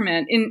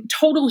Sacrament in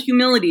total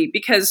humility,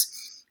 because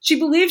she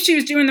believed she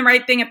was doing the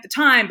right thing at the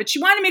time, but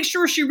she wanted to make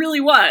sure she really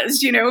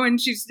was,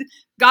 and she's,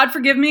 God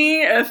forgive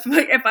me if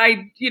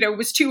I,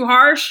 was too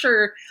harsh,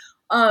 or,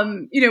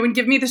 and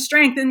give me the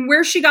strength. And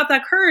where she got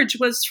that courage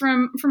was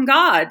from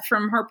God,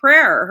 from her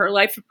prayer, her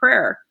life of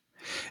prayer.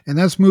 And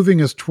that's moving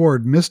us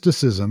toward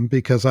mysticism,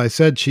 because I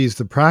said she's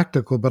the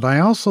practical, but I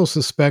also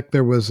suspect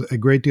there was a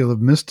great deal of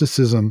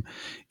mysticism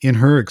in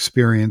her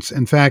experience.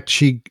 In fact,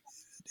 she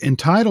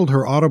entitled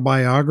her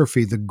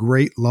autobiography, The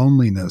Great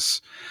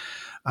Loneliness.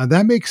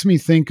 That makes me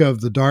think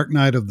of The Dark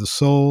Night of the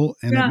Soul,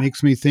 and It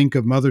makes me think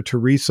of Mother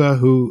Teresa,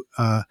 who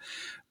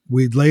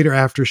we later,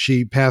 after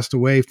she passed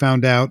away,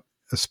 found out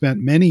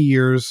spent many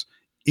years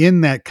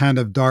in that kind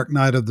of dark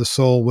night of the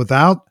soul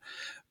without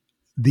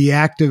the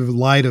active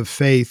light of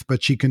faith,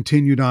 but she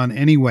continued on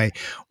anyway.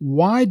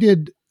 Why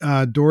did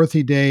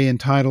Dorothy Day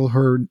entitle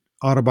her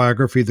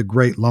autobiography The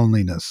Great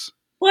Loneliness?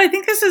 Well, I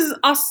think this is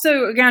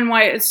also, again,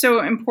 why it's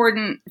so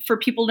important for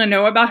people to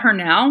know about her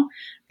now,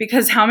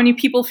 because how many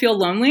people feel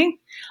lonely,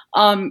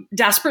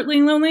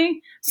 desperately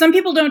lonely? Some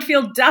people don't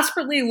feel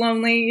desperately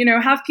lonely,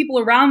 have people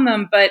around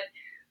them, but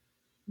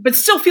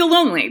still feel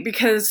lonely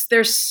because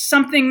there's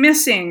something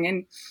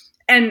missing.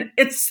 And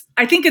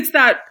I think it's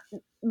that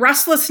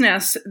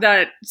restlessness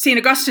that St.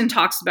 Augustine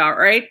talks about,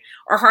 right?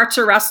 Our hearts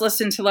are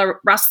restless until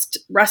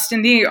rest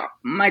in thee,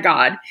 my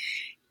God.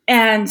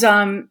 And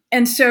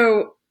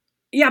so,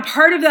 yeah,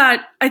 part of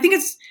that, I think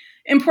it's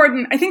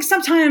important. I think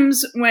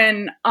sometimes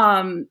when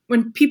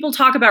people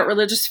talk about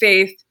religious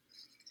faith,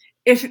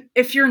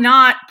 if you're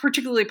not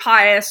particularly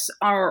pious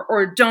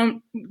or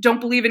don't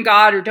believe in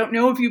God, or don't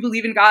know if you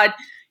believe in God,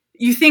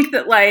 you think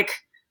that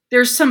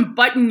there's some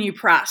button you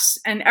press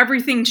and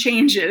everything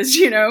changes,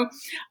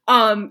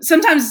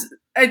 sometimes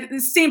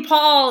St.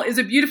 Paul is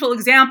a beautiful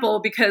example,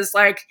 because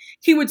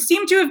he would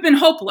seem to have been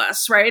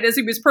hopeless, right, as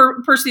he was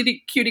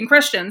persecuting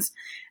Christians.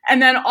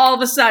 And then all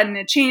of a sudden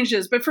it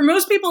changes. But for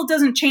most people, it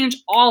doesn't change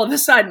all of a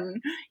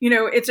sudden.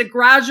 It's a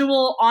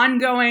gradual,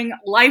 ongoing,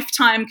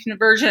 lifetime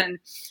conversion.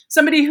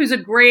 Somebody who's a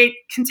great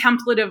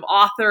contemplative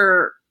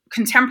author,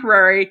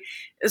 contemporary,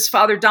 is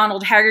Father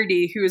Donald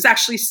Haggerty, who is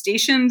actually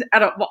stationed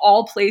at, of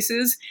all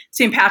places,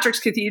 St. Patrick's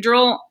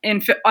Cathedral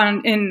in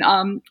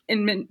Midtown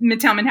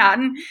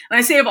Manhattan. And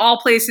I say of all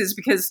places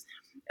because,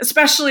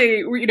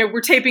 especially,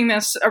 we're taping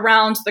this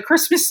around the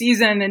Christmas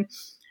season, and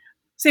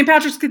St.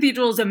 Patrick's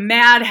Cathedral is a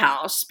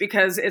madhouse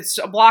because it's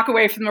a block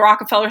away from the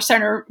Rockefeller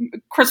Center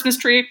Christmas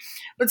tree.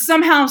 But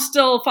somehow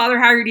still Father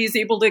Haggerty is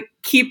able to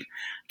keep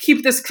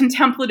this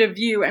contemplative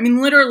view. I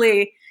mean,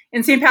 literally,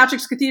 in St.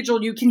 Patrick's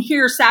Cathedral, you can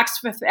hear Saks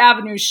Fifth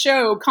Avenue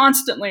show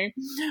constantly.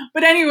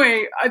 But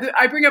anyway,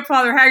 I bring up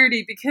Father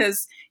Haggerty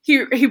because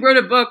he wrote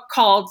a book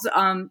called,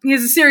 he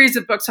has a series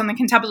of books on the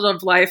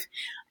contemplative life.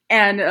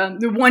 And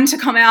the one to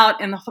come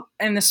out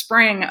in the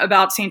spring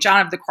about St.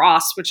 John of the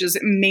Cross, which is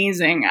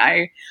amazing.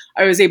 I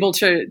was able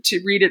to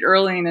read it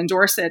early and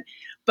endorse it.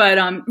 But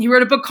he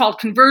wrote a book called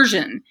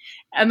Conversion.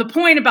 And the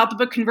point about the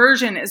book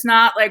Conversion is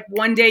not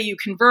one day you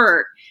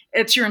convert.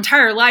 It's your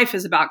entire life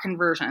is about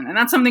conversion. And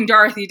that's something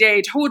Dorothy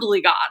Day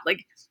totally got.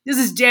 This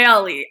is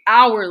daily,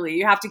 hourly.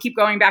 You have to keep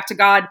going back to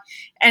God.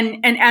 And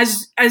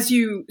as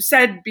you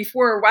said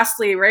before,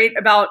 Wesley, right,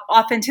 about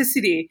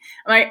authenticity.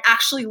 Am I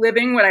actually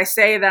living what I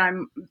say that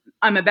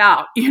I'm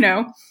about,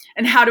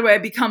 And how do I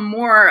become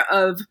more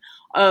of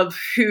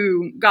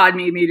who God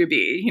made me to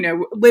be?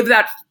 Live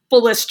that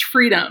fullest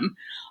freedom.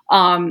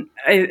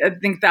 I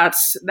think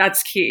that's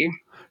key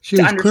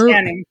to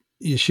understanding.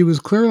 She was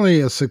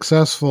clearly a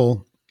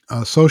successful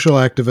social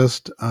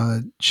activist.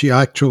 She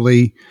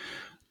actually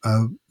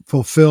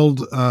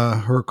fulfilled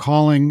her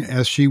calling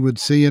as she would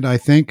see it, I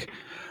think.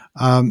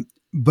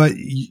 But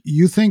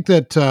you think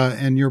that,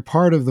 and you're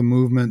part of the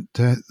movement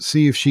to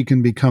see if she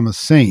can become a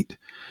saint.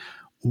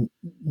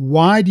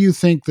 Why do you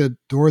think that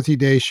Dorothy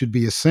Day should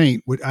be a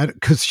saint?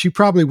 Because she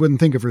probably wouldn't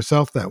think of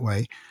herself that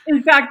way.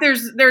 In fact,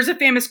 there's a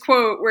famous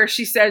quote where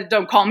she said,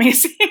 "Don't call me a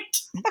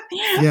saint."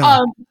 Yeah.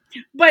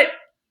 But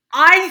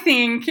I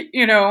think,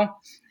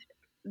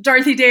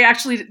 Dorothy Day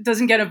actually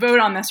doesn't get a vote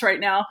on this right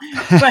now,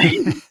 but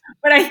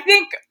but I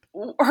think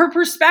her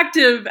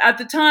perspective at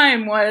the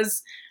time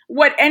was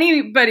what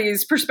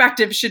anybody's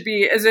perspective should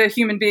be as a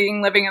human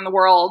being living in the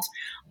world.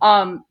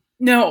 No,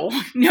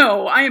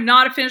 I am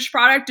not a finished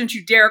product. Don't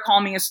you dare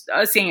call me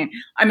a saint.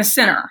 I'm a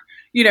sinner,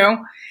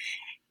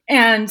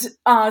 And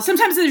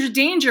sometimes there's a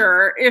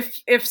danger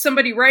if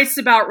somebody writes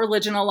about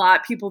religion a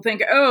lot, people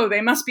think, oh,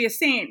 they must be a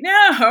saint.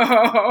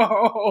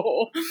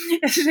 No,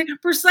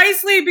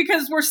 precisely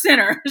because we're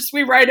sinners,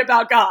 we write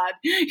about God,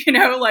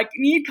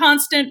 need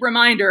constant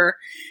reminder.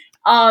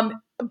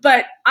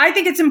 But I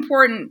think it's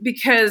important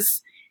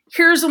because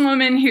here's a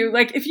woman who,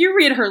 if you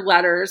read her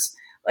letters,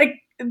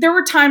 there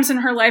were times in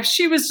her life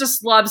she was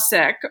just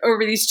lovesick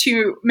over these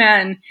two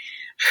men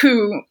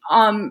who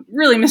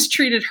really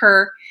mistreated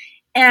her.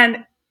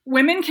 And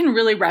women can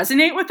really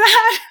resonate with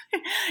that.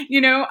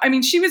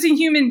 She was a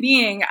human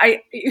being.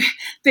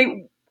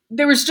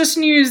 There was just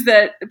news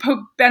that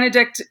Pope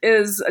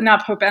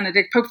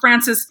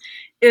Francis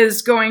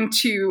is going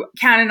to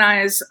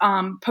canonize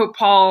Pope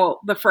John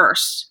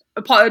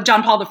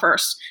Paul I,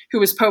 who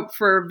was Pope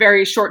for a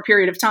very short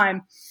period of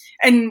time,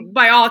 and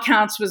by all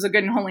accounts was a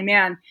good and holy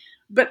man.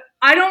 But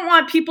I don't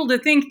want people to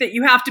think that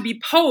you have to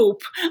be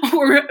Pope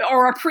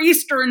or a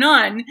priest or a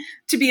nun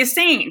to be a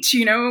saint.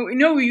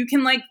 No, you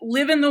can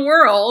live in the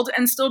world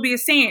and still be a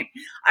saint.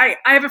 I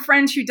have a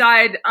friend who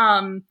died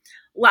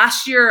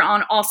last year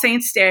on All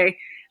Saints Day,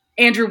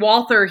 Andrew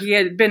Walther. He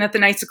had been at the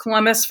Knights of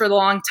Columbus for a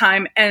long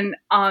time, and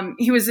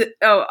he was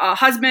a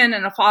husband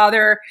and a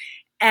father,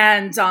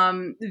 and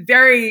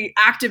very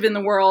active in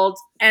the world.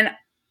 And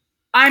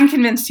I'm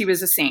convinced he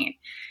was a saint,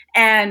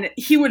 and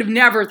he would have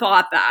never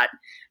thought that.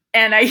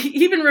 And I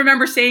even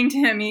remember saying to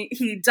him,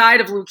 he died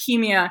of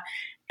leukemia,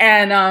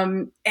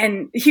 and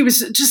he was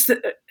just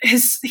he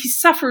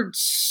suffered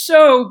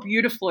so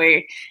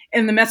beautifully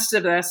in the midst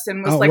of this,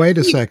 and was wait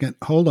a second,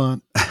 hold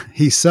on.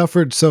 He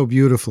suffered so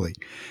beautifully.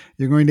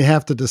 You're going to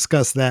have to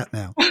discuss that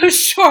now.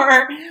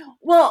 Sure.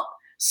 Well,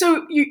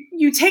 so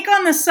you take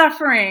on the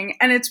suffering,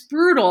 and it's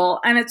brutal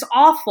and it's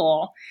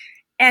awful,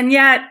 and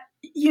yet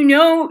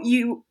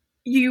you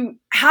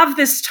have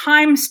this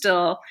time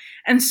still.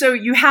 And so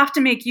you have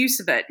to make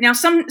use of it. Now,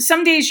 some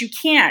days you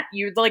can't.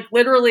 You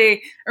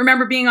literally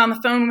remember being on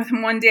the phone with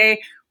him one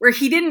day where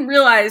he didn't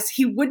realize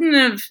he wouldn't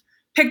have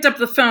picked up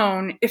the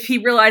phone if he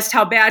realized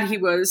how bad he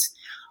was.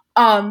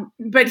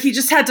 But he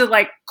just had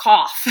to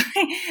cough.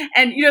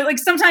 And,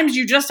 sometimes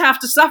you just have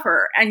to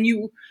suffer. And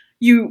you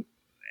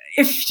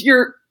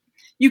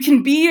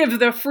can be of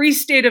the free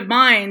state of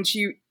mind,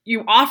 you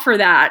offer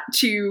that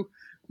to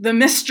the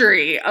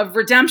mystery of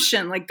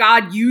redemption,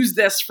 God used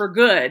this for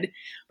good.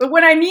 But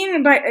what I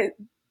mean by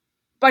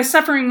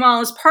suffering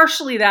well is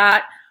partially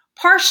that.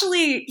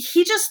 Partially,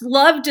 he just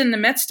loved in the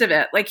midst of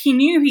it. He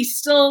knew he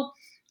still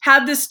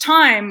had this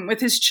time with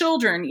his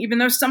children, even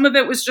though some of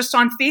it was just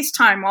on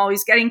FaceTime while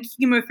he's getting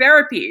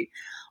chemotherapy.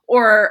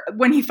 Or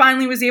when he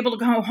finally was able to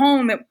go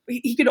home,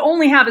 he could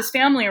only have his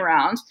family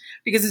around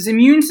because his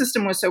immune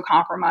system was so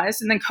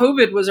compromised. And then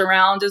COVID was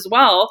around as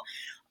well.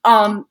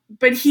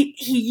 But he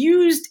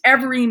used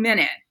every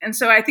minute. And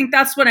so I think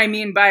that's what I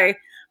mean by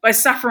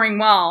suffering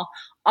well.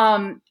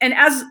 And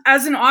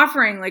as an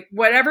offering,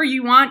 whatever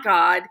you want,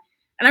 God.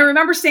 And I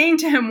remember saying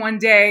to him one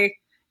day,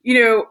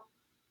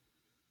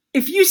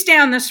 if you stay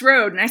on this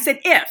road, and I said,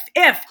 if,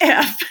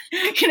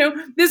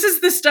 this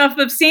is the stuff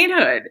of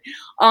sainthood,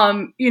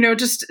 loving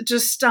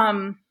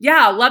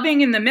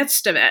in the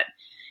midst of it.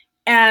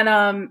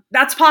 And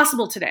that's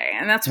possible today.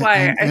 And that's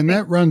why. And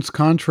that runs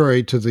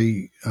contrary to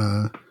the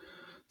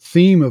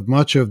theme of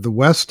much of the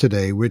West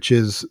today, which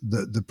is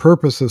the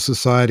purpose of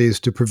society is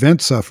to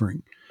prevent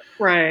suffering.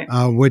 Right.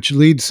 Which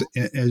leads,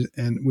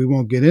 and we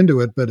won't get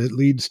into it, but it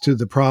leads to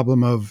the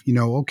problem of,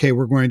 okay,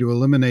 we're going to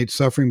eliminate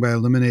suffering by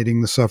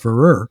eliminating the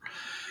sufferer.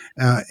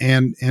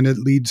 And it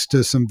leads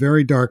to some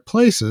very dark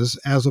places,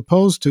 as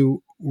opposed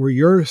to where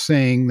you're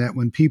saying that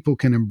when people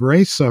can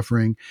embrace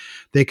suffering,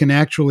 they can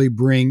actually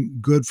bring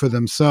good for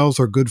themselves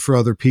or good for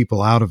other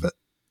people out of it.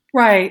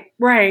 Right.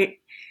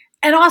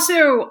 And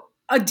also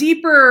a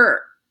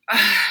deeper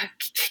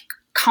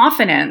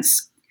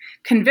confidence,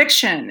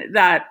 conviction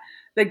that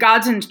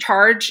God's in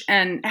charge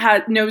and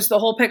knows the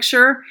whole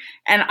picture,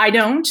 and I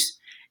don't.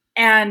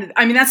 And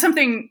I mean, that's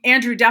something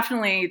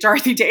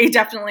Dorothy Day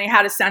definitely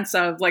had a sense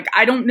of.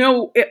 I don't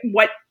know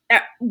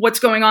what's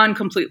going on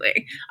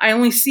completely. I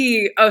only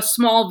see a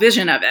small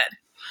vision of it.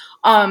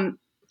 I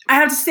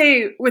have to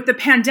say, with the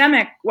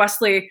pandemic,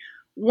 Wesley,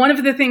 one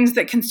of the things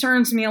that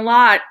concerns me a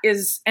lot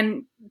is,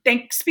 and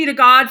thanks be to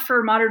God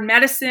for modern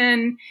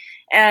medicine,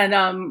 and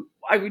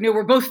I know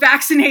we're both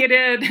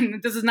vaccinated,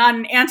 and this is not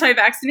an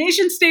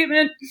anti-vaccination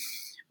statement,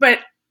 but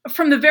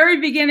from the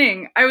very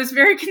beginning, I was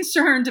very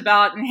concerned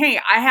about, and hey,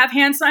 I have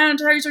hand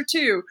sanitizer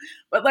too,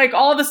 but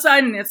all of a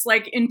sudden it's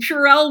in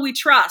Purell we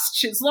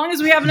trust. As long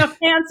as we have enough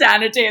hand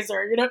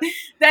sanitizer,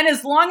 then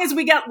as long as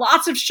we get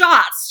lots of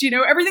shots,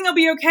 everything will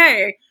be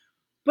okay.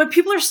 But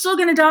people are still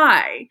going to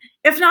die.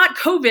 If not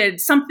COVID,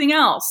 something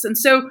else. And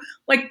so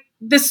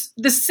this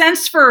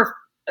sense for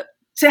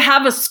to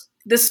have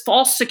this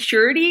false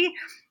security,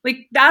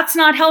 like that's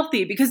not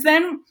healthy, because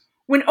then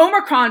when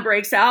Omicron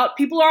breaks out,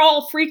 people are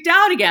all freaked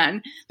out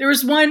again. There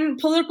was one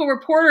political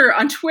reporter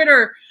on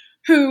Twitter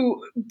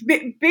who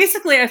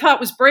basically I thought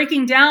was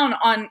breaking down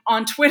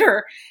on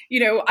Twitter.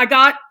 I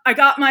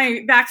got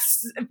my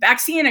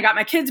vaccine. I got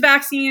my kid's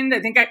vaccine. I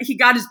think he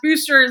got his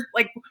booster.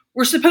 Like,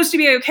 we're supposed to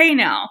be okay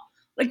now.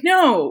 Like,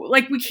 no,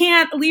 like we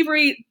can't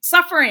alleviate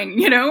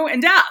suffering,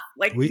 and death.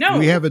 Like, no.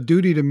 We have a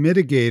duty to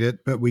mitigate it,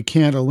 but we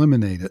can't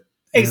eliminate it.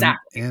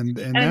 Exactly. And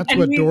that's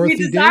what Dorothy Day was doing. We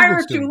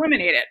desire to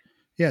eliminate it.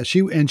 Yeah,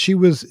 she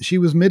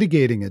was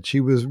mitigating it.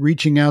 She was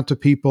reaching out to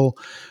people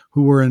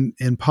who were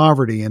in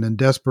poverty and in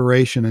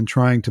desperation and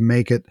trying to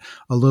make it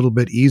a little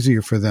bit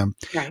easier for them.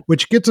 Right.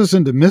 Which gets us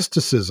into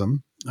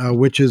mysticism,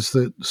 which is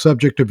the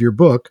subject of your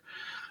book.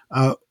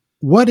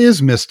 What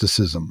is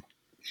mysticism?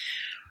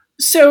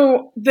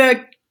 So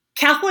the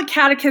Catholic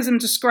Catechism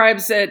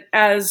describes it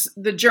as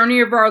the journey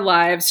of our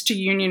lives to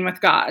union with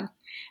God.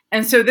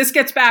 And so this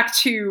gets back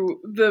to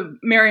the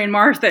Mary and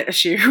Martha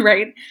issue,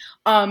 right?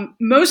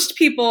 Most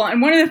people,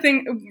 and one of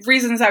the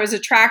reasons I was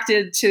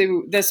attracted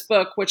to this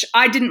book, which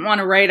I didn't want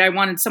to write, I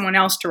wanted someone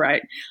else to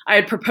write. I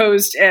had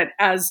proposed it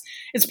as,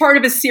 it's part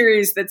of a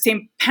series that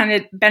St.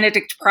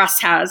 Benedict Press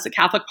has, a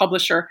Catholic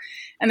publisher,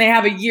 and they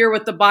have a year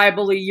with the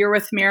Bible, a year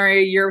with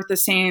Mary, a year with the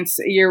saints,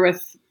 a year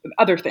with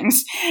other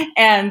things.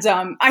 And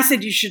I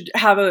said, you should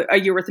have a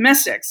year with the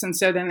mystics. And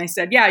so then they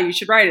said, yeah, you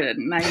should write it.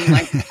 And I'm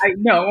like,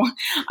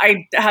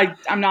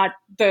 I'm not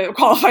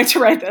qualified to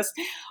write this.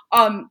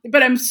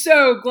 But I'm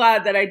so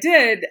glad that I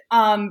did,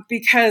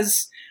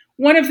 because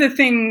one of the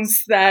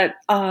things that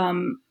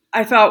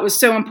I thought was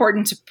so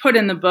important to put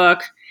in the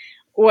book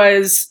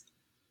was,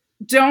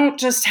 don't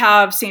just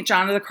have St.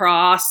 John of the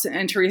Cross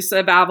and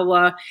Teresa of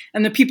Avila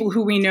and the people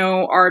who we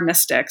know are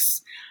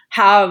mystics.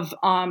 Have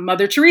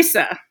Mother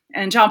Teresa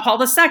and John Paul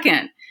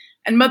II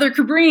and Mother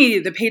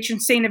Cabrini, the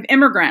patron saint of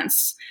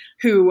immigrants,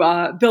 who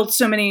built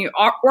so many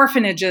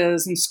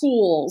orphanages and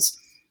schools.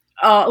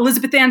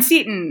 Elizabeth Ann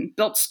Seton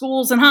built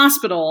schools and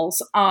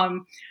hospitals.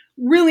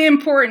 Really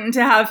important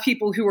to have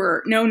people who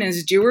are known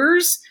as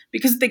doers,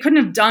 because they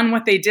couldn't have done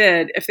what they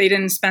did if they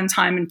didn't spend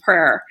time in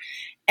prayer.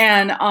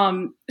 And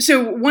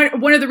so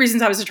one of the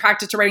reasons I was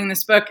attracted to writing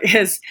this book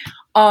is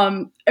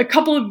a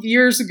couple of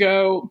years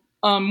ago,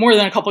 more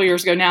than a couple of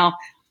years ago now,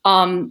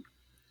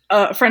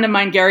 a friend of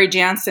mine, Gary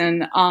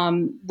Jansen,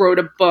 wrote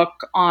a book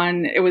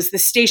on, it was the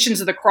Stations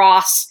of the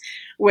Cross,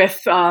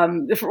 with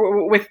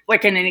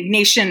like an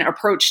Ignatian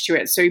approach to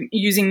it. So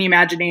using the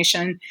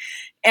imagination.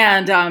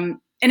 And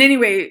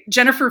anyway,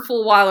 Jennifer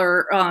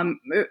Fulwiler,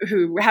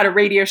 who had a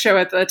radio show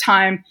at the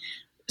time,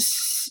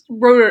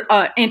 wrote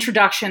an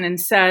introduction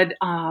and said,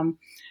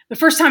 the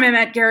first time I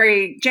met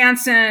Gary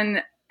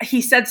Jansen,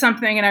 he said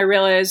something and I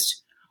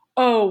realized,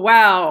 oh,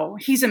 wow,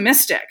 he's a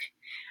mystic.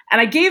 And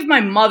I gave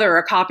my mother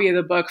a copy of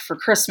the book for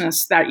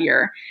Christmas that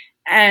year.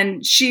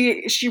 And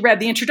she read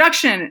the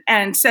introduction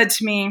and said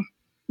to me,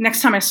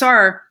 next time I saw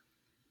her,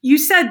 you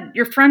said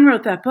your friend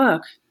wrote that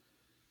book,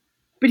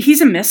 but he's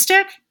a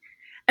mystic?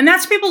 And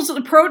that's people's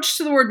approach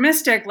to the word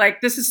mystic.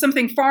 Like, this is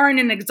something foreign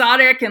and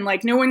exotic, and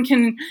like no one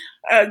can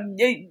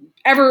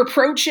ever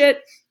approach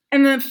it.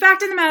 And the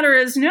fact of the matter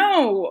is,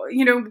 no,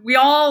 we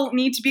all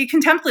need to be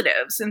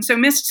contemplatives. And so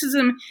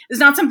mysticism is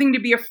not something to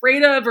be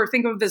afraid of or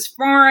think of as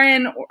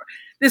foreign. Or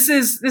this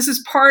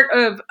is part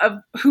of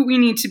who we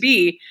need to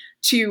be,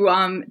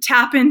 to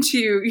tap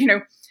into,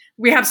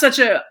 we have such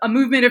a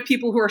movement of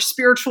people who are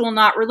spiritual,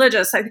 not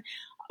religious.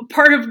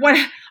 Part of what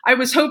I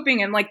was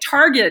hoping, and like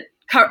Target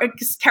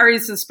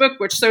carries this book,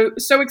 which so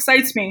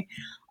excites me.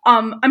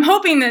 I'm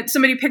hoping that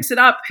somebody picks it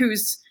up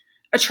who's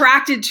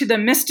attracted to the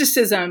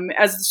mysticism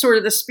as sort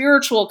of the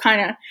spiritual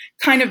kind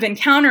of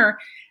encounter,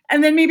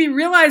 and then maybe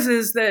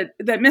realizes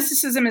that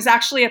mysticism is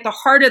actually at the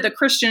heart of the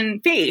Christian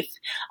faith.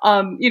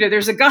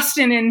 There's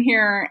Augustine in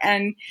here,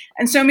 and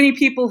so many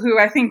people who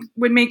I think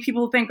would make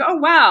people think, oh,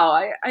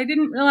 wow, I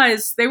didn't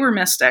realize they were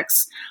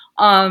mystics.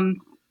 You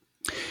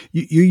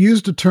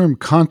used the term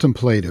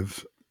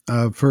contemplative.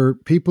 For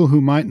people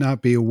who might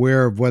not be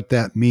aware of what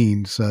that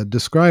means,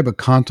 describe a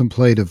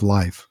contemplative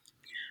life.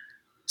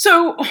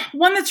 So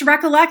one that's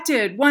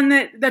recollected, one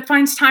that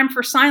finds time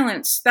for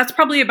silence. That's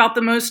probably about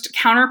the most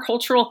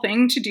countercultural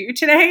thing to do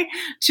today,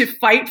 to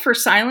fight for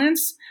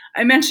silence.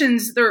 I mentioned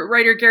the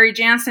writer Gary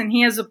Jansen.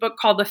 He has a book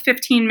called The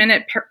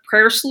 15-Minute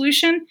Prayer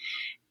Solution.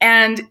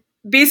 And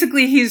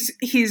basically he's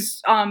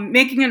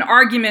making an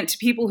argument to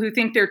people who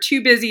think they're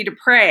too busy to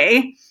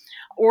pray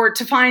or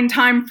to find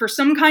time for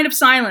some kind of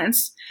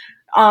silence.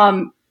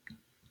 15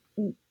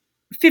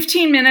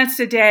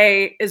 minutes a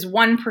day is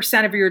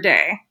 1% of your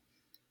day.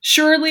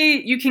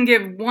 Surely you can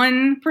give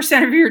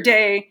 1% of your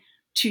day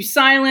to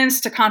silence,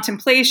 to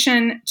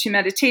contemplation, to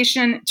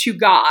meditation, to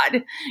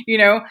God.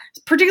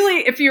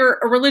 Particularly if you're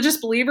a religious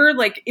believer,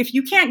 like if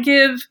you can't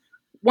give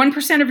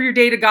 1% of your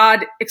day to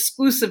God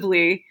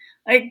exclusively,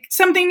 like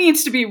something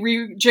needs to be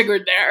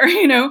rejiggered there,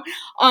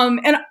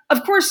 And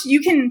of course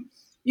you can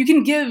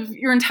give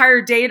your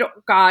entire day to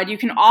God. You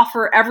can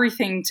offer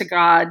everything to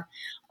God.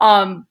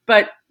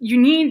 But you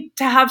need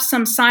to have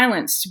some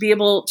silence to be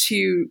able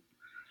to,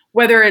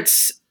 whether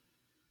it's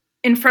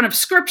in front of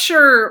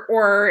scripture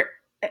or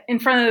in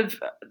front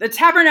of the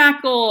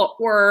tabernacle,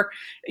 or,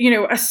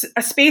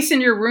 a space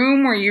in your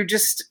room where you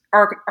just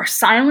are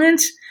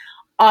silent.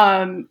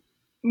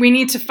 We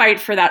need to fight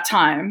for that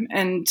time,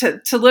 and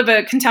to live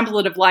a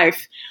contemplative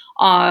life.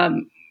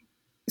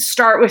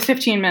 Start with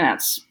 15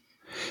 minutes.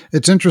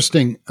 It's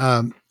interesting.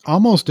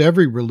 Almost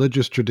every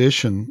religious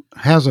tradition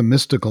has a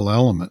mystical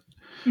element.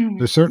 Mm-hmm.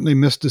 There's certainly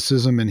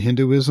mysticism in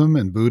Hinduism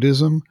and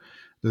Buddhism.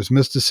 There's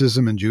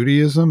mysticism in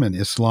Judaism and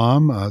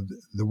Islam.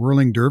 The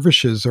whirling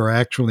dervishes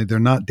they're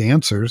not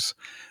dancers.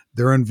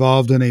 They're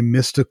involved in a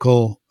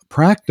mystical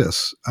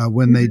practice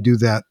when they do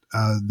that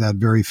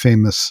very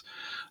famous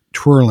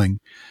twirling.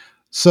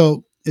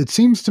 So it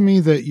seems to me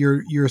that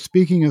you're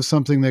speaking of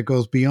something that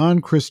goes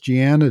beyond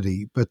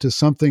Christianity, but to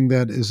something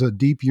that is a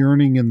deep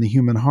yearning in the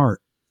human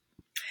heart.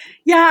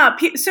 Yeah,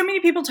 so many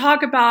people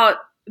talk about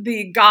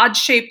the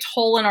God-shaped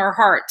hole in our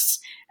hearts,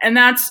 and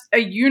that's a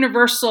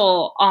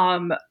universal,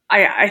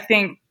 I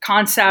think,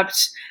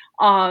 concept,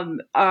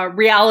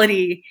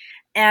 reality,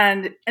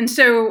 and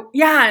so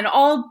in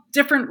all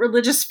different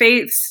religious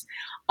faiths,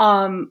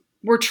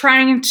 we're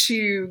trying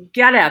to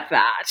get at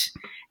that,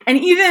 and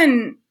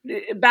even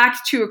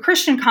back to a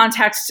Christian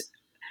context,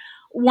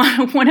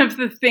 one of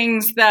the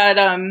things that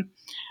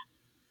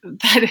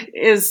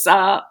is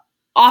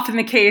often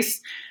the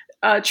case.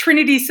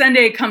 Trinity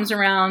Sunday comes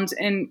around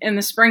in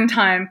the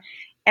springtime,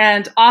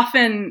 and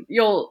often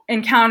you'll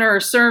encounter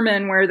a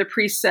sermon where the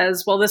priest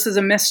says, well, this is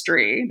a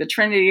mystery. The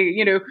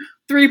Trinity,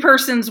 3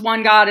 persons,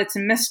 one God, it's a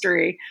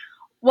mystery.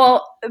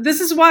 Well,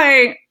 this is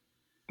why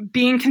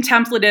being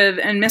contemplative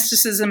and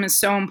mysticism is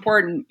so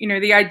important.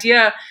 The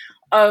idea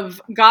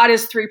of God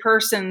as 3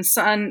 persons,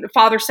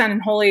 Father, Son,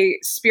 and Holy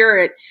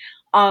Spirit,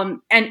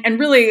 and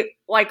really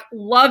like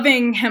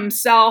loving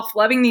himself,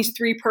 loving these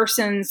 3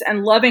 persons,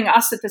 and loving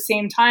us at the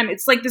same time.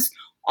 It's like this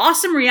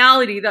awesome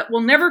reality that we'll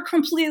never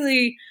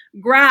completely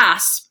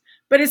grasp,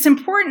 but it's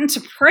important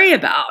to pray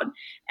about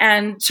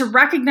and to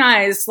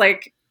recognize,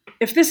 like,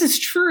 if this is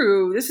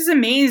true, this is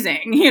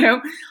amazing,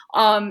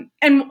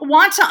 and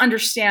want to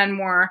understand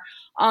more.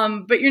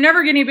 But you're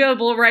never going to be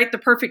able to write the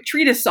perfect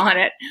treatise on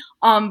it.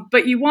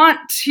 But you want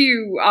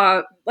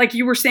to, like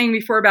you were saying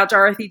before about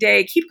Dorothy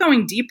Day, keep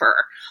going deeper.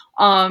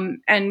 And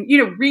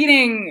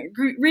reading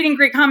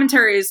great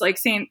commentaries like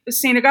Saint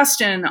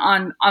Augustine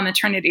on the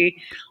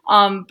Trinity,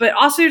 but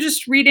also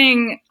just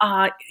reading,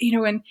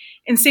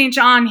 in Saint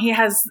John, he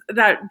has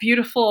that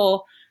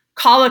beautiful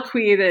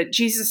colloquy that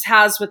Jesus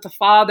has with the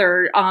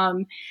Father,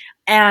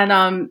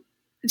 and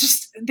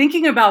just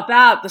thinking about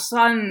that, the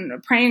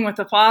Son praying with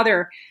the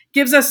Father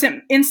gives us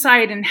some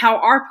insight in how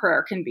our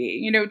prayer can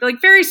be,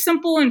 like very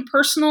simple and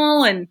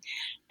personal, and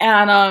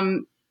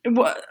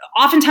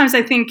oftentimes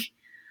I think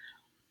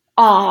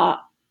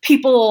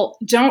people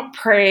don't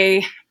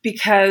pray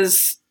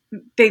because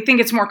they think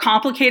it's more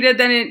complicated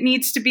than it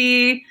needs to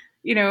be.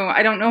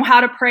 I don't know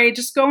how to pray.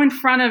 Just go in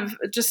front of,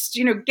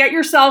 get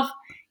yourself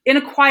in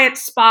a quiet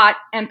spot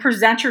and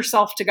present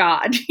yourself to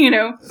God,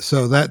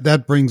 So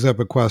that brings up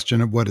a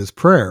question of what is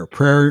prayer.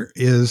 Prayer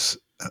is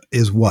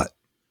what?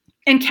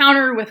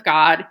 Encounter with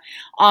God.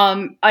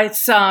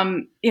 It's,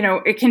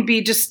 it can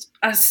be just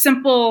a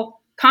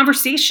simple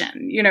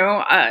conversation.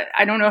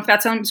 I don't know if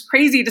that sounds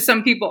crazy to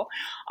some people,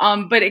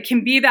 but it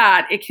can be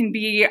that. It can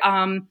be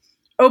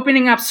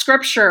opening up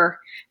scripture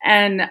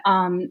and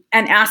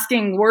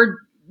asking, Lord,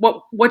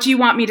 what do you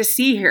want me to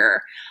see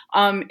here?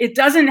 It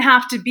doesn't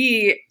have to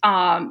be,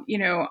 a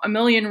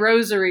million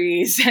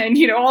rosaries and,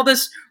 all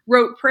this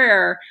rote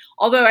prayer,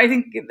 although I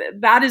think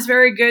that is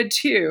very good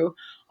too.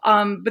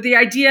 But the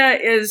idea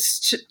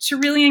is to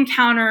really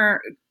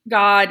encounter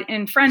God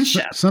in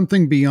friendship.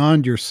 Something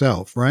beyond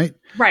yourself, right?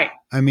 Right.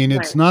 I mean,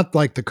 it's not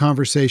like the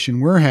conversation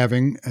we're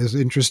having, as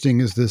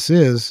interesting as this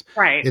is.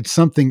 Right. It's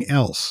something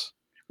else.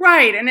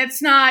 Right. And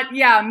it's not,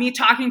 me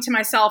talking to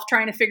myself,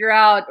 trying to figure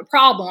out a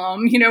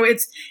problem.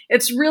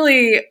 It's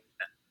really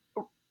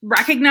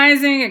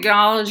recognizing,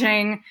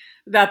 acknowledging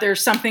that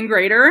there's something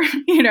greater,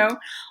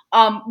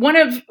 one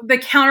of the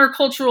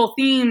countercultural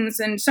themes,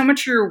 and so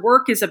much of your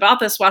work is about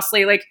this,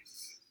 Wesley, like,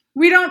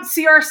 we don't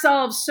see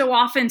ourselves so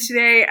often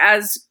today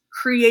as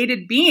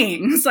created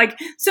beings, like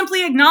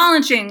simply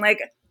acknowledging, like,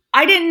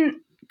 I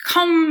didn't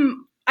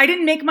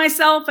make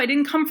myself, I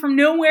didn't come from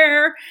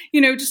nowhere,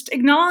 just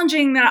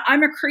acknowledging that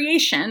I'm a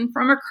creation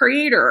from a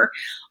creator,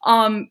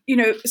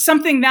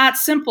 something that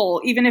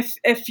simple, even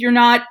if you're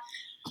not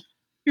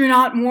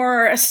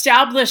more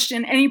established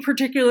in any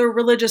particular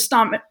religious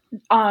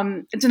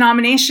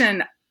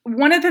denomination.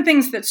 One of the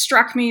things that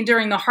struck me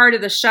during the heart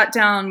of the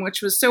shutdown,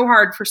 which was so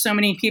hard for so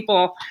many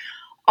people,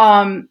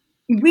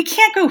 we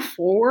can't go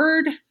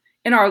forward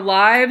in our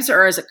lives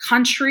or as a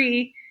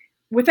country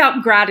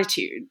without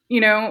gratitude,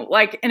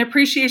 like an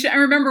appreciation. I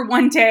remember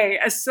one day,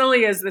 as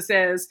silly as this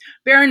is,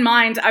 bear in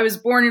mind, I was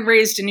born and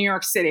raised in New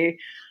York City.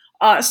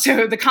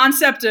 So the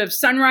concept of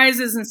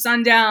sunrises and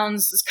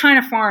sundowns is kind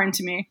of foreign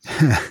to me.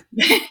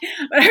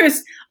 But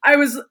I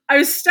was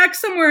stuck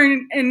somewhere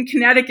in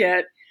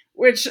Connecticut,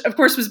 which of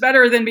course was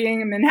better than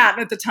being in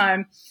Manhattan at the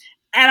time.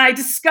 And I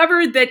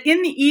discovered that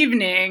in the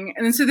evening,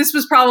 and so this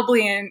was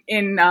probably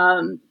in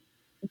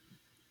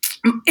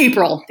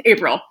April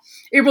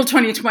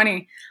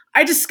 2020,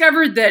 I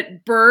discovered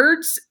that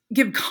birds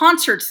give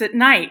concerts at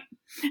night.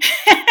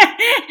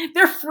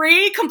 They're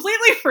free,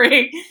 completely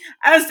free,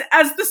 as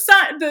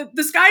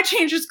the sky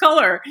changes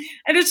color.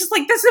 And it's just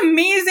like this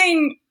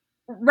amazing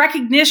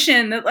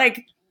recognition that,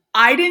 like,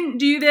 I didn't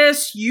do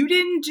this, you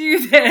didn't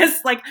do this.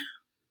 Like,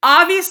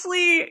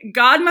 obviously,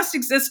 God must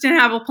exist and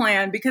have a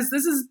plan, because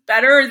this is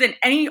better than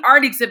any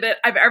art exhibit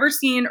I've ever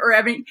seen or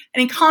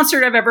any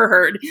concert I've ever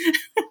heard.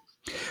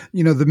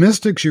 The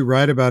mystics you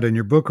write about in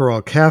your book are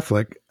all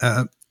Catholic,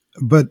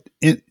 but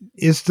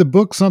is the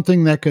book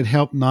something that could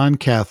help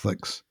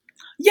non-Catholics?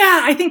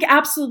 Yeah, I think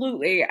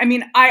absolutely. I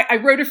mean, I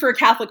wrote it for a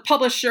Catholic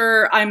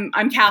publisher.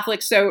 I'm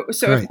Catholic, so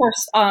of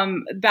course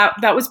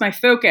that was my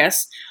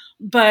focus.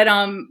 But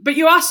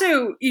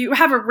you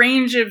have a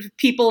range of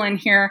people in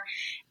here.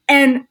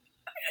 And,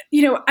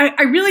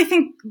 I really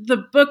think the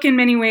book in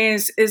many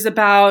ways is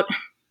about,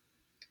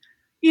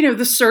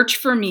 the search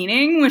for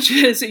meaning, which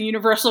is a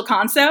universal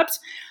concept.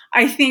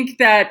 I think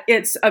that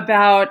it's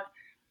about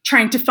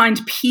trying to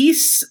find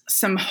peace,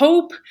 some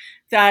hope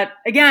that,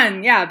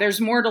 again, there's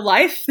more to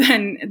life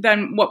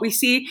than what we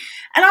see.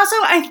 And also,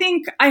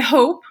 I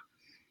hope,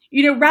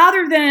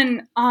 rather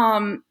than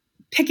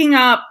picking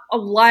up a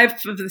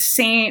life of the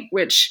saint,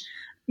 which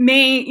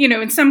may,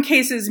 in some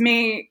cases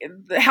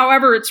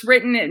however it's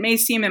written, it may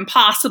seem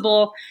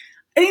impossible.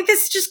 I think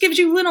this just gives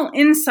you little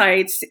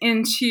insights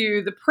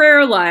into the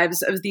prayer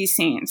lives of these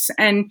saints.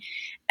 And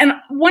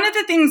one of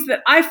the things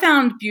that I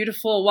found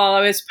beautiful while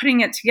I was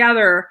putting it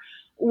together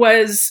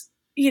was,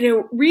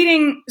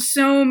 reading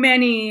so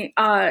many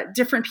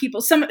different people.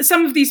 Some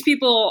of these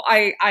people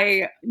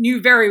I knew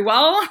very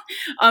well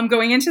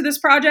going into this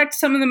project.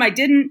 Some of them I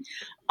didn't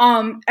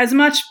as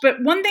much.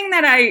 But one thing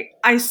that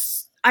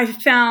I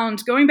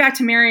found, going back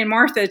to Mary and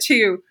Martha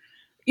too,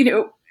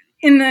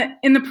 in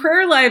the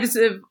prayer lives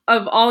of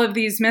all of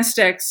these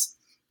mystics,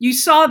 you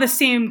saw the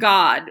same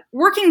God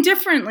working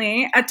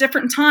differently at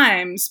different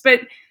times,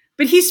 but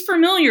he's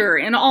familiar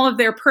in all of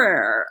their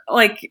prayer.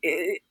 Like,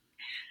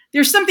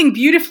 there's something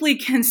beautifully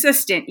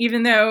consistent,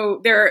 even though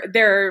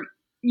they're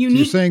unique.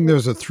 You're saying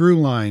there's a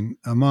through line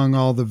among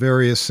all the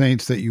various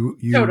saints that you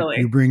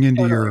bring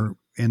into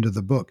into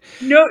the book.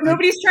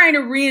 Nobody's trying to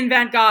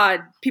reinvent God.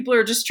 People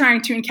are just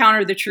trying to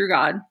encounter the true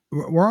God.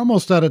 We're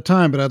almost out of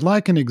time, but I'd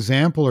like an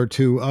example or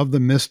two of the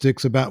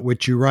mystics about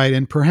which you write,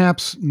 and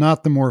perhaps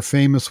not the more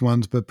famous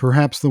ones, but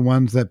perhaps the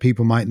ones that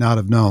people might not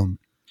have known.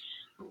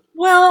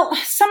 Well,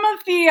 some of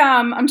the,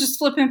 I'm just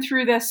flipping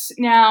through this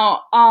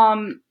now.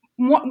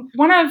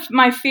 One of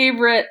my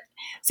favorite,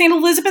 St.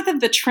 Elizabeth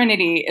of the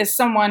Trinity, is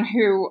someone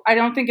who I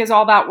don't think is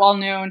all that well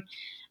known.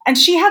 And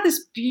she had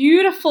this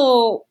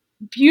beautiful,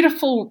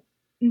 beautiful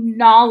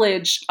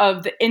knowledge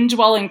of the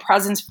indwelling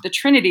presence of the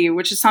Trinity,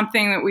 which is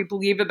something that we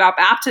believe about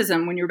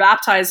baptism. When you're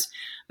baptized,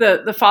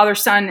 the Father,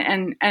 Son,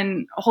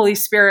 and Holy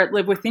Spirit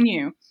live within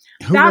you.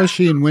 Who was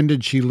she, and when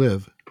did she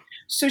live?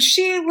 So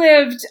she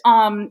lived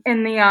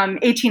in the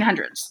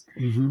 1800s,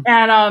 mm-hmm.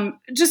 and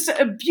just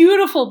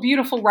beautiful,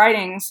 beautiful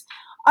writings.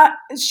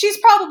 She's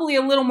probably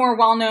a little more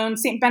well-known,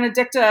 St.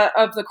 Benedicta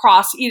of the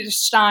Cross, Edith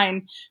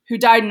Stein, who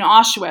died in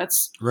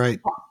Auschwitz.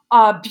 Right.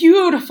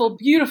 Beautiful,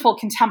 beautiful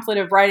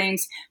contemplative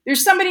writings.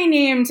 There's somebody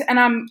named, and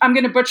I'm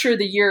going to butcher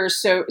the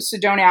years, so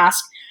don't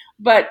ask,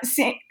 but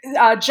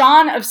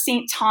John of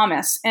St.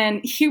 Thomas, and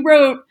he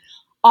wrote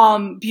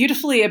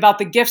beautifully about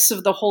the gifts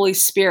of the Holy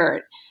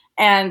Spirit.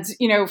 And,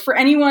 for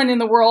anyone in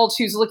the world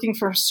who's looking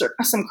for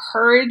some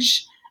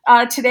courage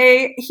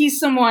today, he's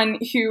someone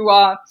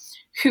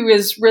who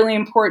is really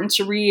important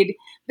to read.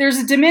 There's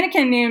a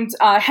Dominican named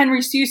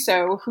Henry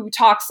Suso who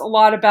talks a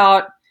lot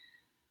about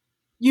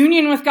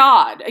union with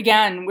God,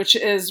 again, which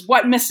is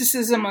what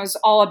mysticism is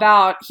all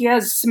about. He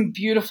has some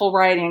beautiful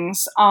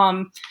writings.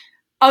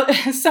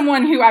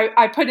 Someone who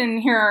I put in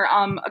here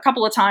a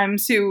couple of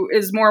times who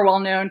is more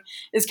well-known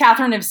is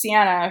Catherine of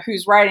Siena,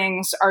 whose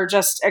writings are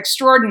just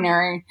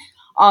extraordinary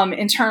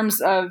in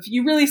terms of,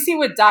 you really see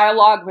what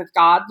dialogue with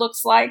God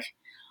looks like.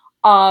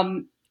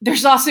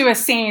 There's also a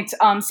saint,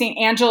 Saint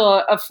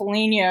Angela of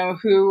Foligno,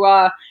 who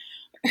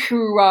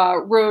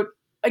wrote,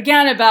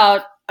 again,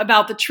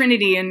 about the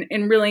Trinity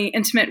in really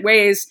intimate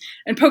ways.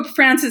 And Pope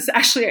Francis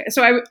actually,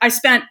 so I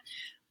spent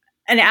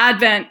an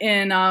Advent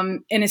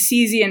in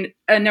Assisi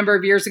a number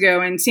of years ago,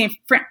 and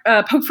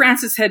Pope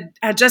Francis had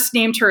just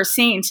named her a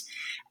saint,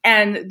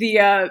 and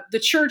the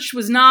church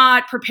was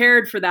not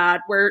prepared for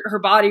that, where her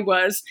body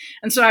was.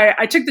 And so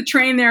I took the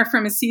train there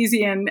from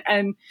Assisi, and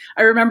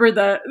I remember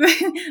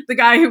the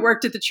guy who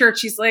worked at the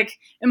church, he's like,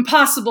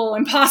 impossible,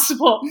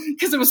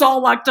 because it was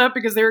all locked up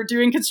because they were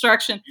doing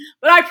construction.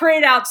 But I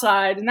prayed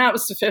outside, and that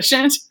was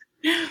sufficient.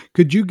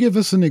 Could you give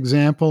us an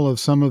example of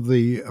some of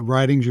the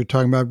writings you're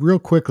talking about real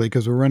quickly,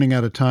 because we're running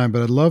out of time,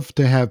 but I'd love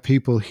to have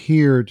people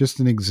hear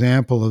just an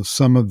example of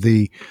some of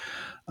the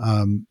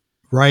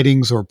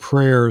writings or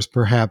prayers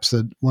perhaps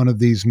that one of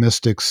these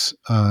mystics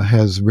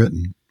has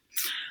written.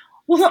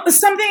 Well,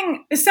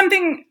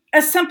 something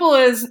as simple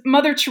as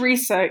Mother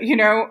Teresa,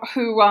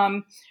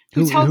 who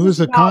tells us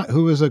about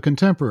who is a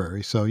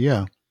contemporary. So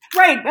yeah.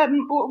 right.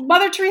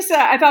 Mother Teresa,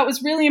 I thought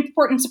was really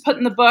important to put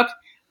in the book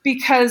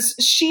because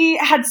she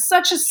had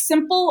such a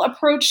simple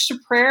approach to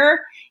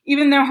prayer,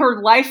 even though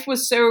her life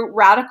was so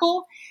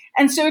radical.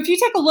 And so if you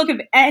take a look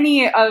at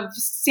any of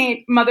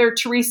Saint Mother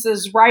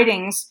Teresa's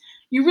writings,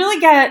 you really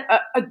get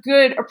a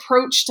good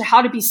approach to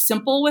how to be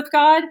simple with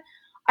God.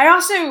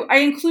 I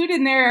include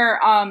in there,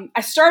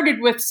 I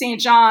started with St.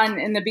 John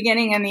in the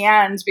beginning and the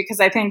end because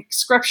I think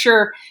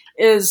scripture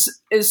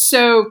is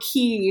so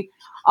key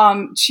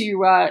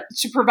to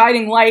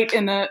providing light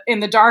in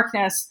the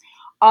darkness.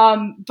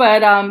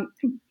 But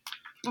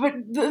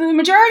the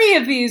majority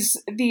of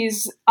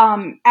these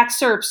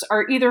excerpts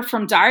are either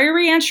from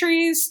diary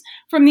entries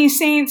from these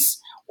saints,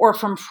 or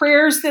from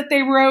prayers that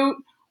they wrote,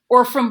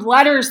 or from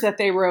letters that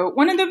they wrote.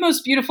 One of the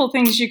most beautiful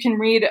things you can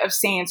read of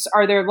saints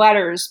are their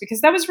letters,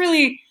 because that was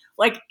really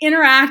like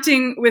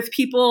interacting with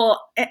people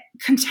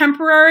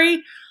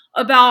contemporary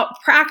about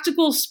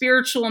practical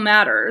spiritual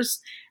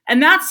matters.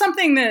 And that's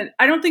something that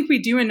I don't think we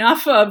do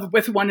enough of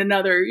with one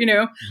another.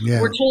 Yeah.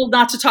 We're told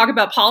not to talk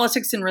about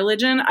politics and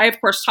religion. I, of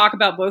course, talk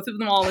about both of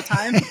them all the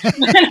time.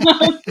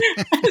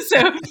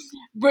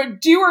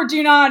 But do or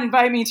do not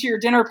invite me to your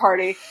dinner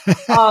party.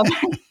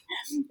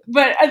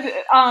 But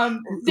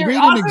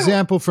read an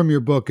example from your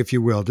book, if you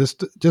will.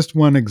 Just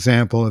one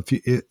example,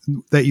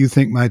 that you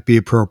think might be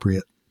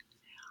appropriate.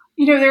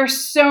 There are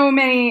so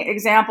many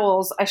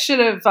examples. I should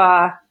have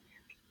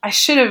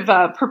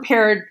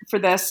prepared for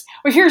this.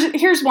 Well,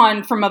 here's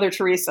one from Mother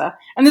Teresa,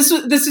 and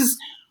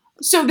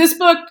this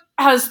book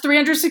has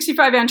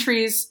 365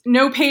 entries.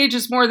 No page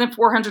is more than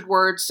 400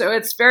 words, so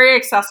it's very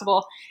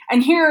accessible.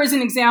 And here is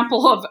an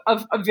example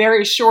of a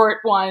very short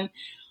one.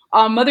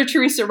 Mother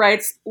Teresa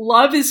writes,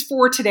 "Love is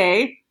for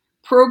today.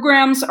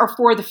 Programs are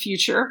for the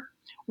future.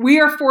 We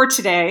are for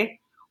today.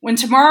 When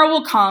tomorrow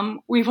will come,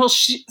 we will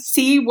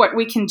see what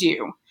we can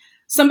do.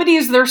 Somebody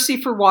is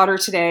thirsty for water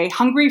today,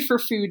 hungry for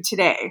food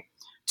today.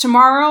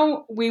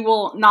 Tomorrow, we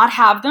will not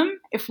have them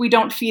if we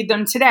don't feed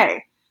them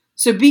today.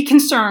 So be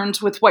concerned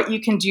with what you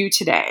can do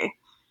today."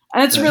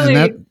 And it's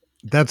really...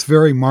 that's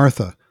very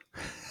Martha.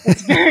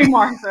 It's very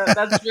Martha.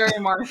 That's very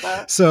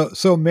Martha.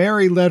 So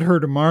Mary led her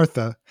to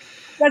Martha.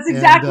 That's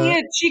exactly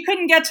it. She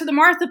couldn't get to the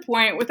Martha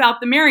point without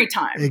the Mary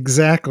time.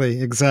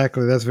 Exactly.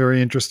 That's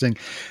very interesting.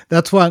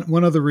 That's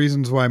one of the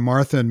reasons why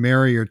Martha and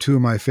Mary are two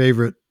of my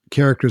favorite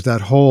characters,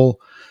 that whole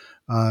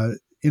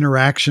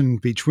interaction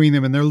between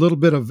them, and they're a little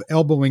bit of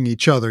elbowing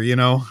each other,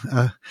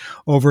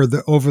 over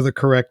the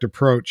correct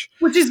approach,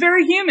 which is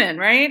very human,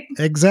 right?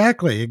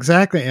 Exactly.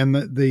 And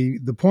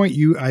the point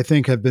you, I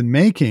think, have been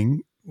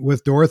making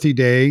with Dorothy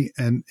Day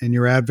and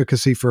your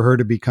advocacy for her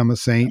to become a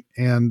saint,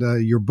 and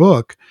your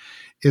book,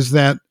 is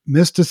that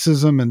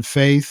mysticism and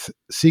faith,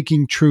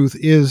 seeking truth,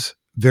 is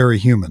very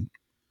human.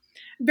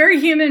 Very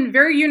human,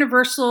 very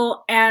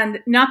universal, and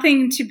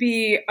nothing to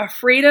be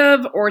afraid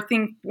of or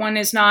think one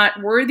is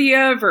not worthy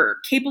of or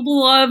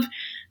capable of,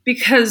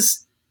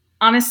 because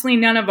honestly,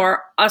 none of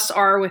us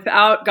are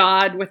without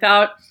God,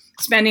 without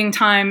spending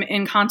time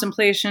in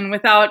contemplation,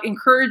 without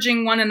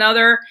encouraging one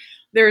another.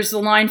 There's the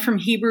line from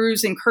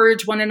Hebrews,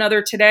 encourage one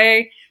another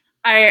today.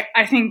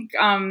 I think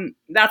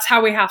that's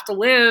how we have to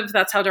live.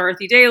 That's how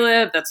Dorothy Day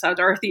lived. That's how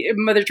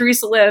Mother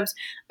Teresa lived.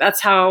 That's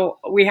how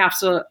we have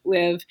to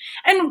live.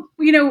 And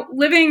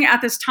living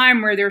at this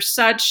time where there's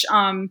such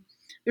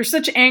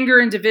anger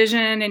and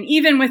division, and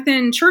even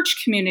within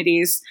church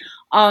communities,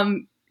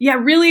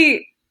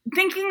 really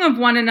thinking of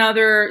one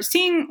another,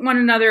 seeing one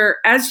another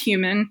as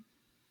human,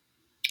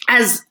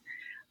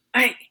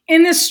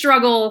 in this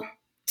struggle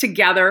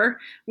together.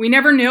 We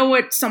never know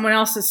what someone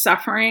else is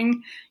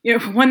suffering.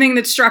 One thing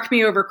that struck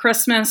me over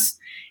Christmas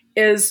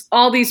is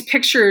all these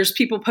pictures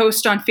people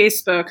post on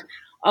Facebook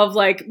of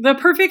like the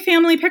perfect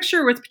family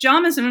picture with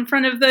pajamas in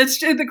front of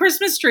the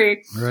Christmas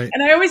tree. Right.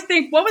 And I always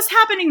think, what was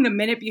happening the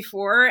minute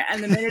before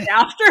and the minute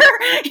after?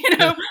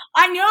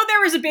 I know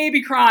there was a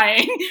baby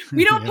crying.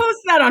 We don't post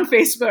that on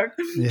Facebook.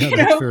 Yeah,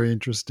 that's very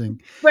interesting.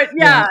 But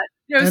yeah.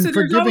 And so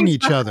forgiving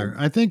each other.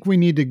 I think we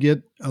need to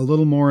get a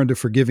little more into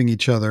forgiving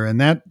each other.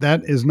 And that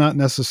is not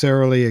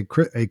necessarily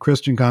a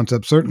Christian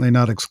concept, certainly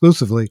not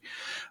exclusively.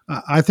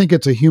 I think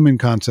it's a human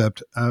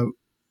concept.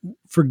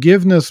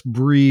 Forgiveness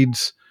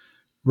breeds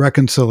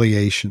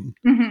reconciliation.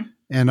 Mm-hmm.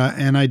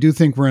 And I do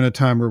think we're in a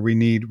time where we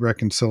need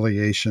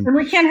reconciliation. And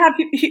we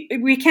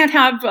can't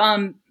have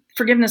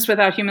forgiveness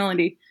without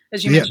humility.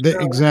 As you mentioned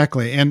earlier.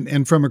 Exactly.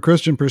 And from a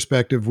Christian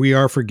perspective, we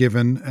are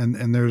forgiven.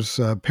 And there's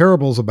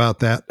parables about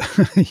that.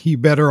 You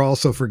better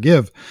also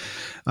forgive.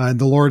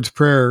 The Lord's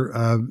Prayer,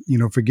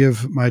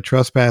 forgive my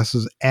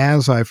trespasses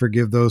as I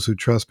forgive those who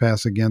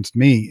trespass against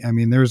me. I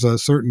mean, there's a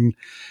certain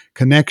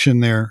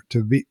connection there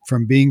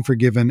from being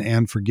forgiven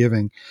and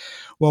forgiving.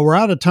 Well, we're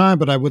out of time,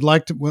 but I would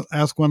like to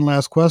ask one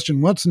last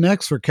question. What's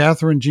next for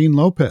Catherine Jean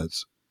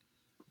Lopez?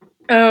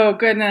 Oh,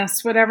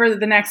 goodness, whatever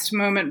the next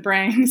moment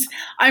brings.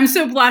 I'm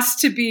so blessed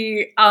to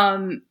be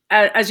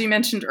as you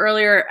mentioned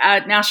earlier,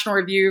 at National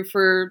Review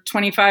for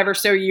 25 or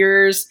so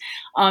years.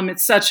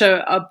 It's such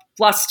a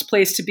blessed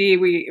place to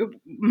be.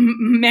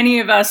 Many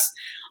of us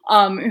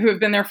who have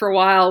been there for a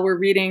while were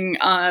reading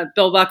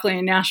Bill Buckley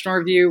in National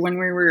Review when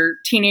we were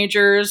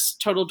teenagers.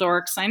 Total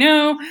dorks, I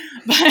know.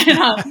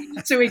 But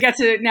so we get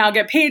to now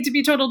get paid to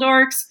be total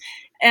dorks.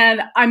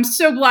 And I'm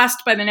so blessed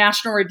by the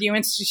National Review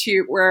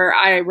Institute, where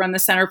I run the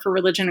Center for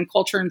Religion and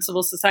Culture and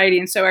Civil Society.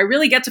 And so I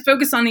really get to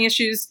focus on the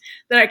issues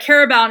that I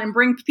care about and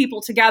bring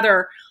people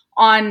together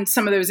on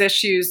some of those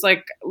issues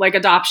like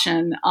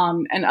adoption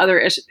and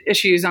other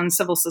issues on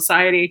civil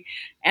society.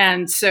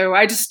 And so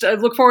I just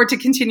look forward to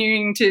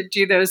continuing to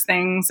do those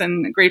things,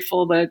 and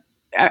grateful that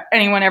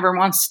anyone ever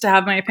wants to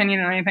have my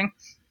opinion on anything.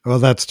 Well,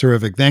 that's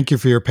terrific. Thank you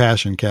for your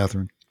passion,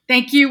 Catherine.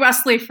 Thank you,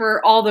 Wesley,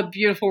 for all the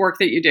beautiful work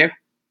that you do.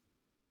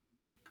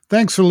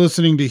 Thanks for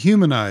listening to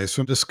Humanize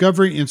from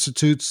Discovery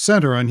Institute's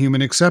Center on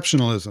Human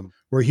Exceptionalism,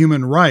 where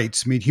human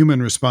rights meet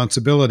human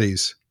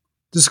responsibilities.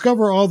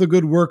 Discover all the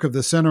good work of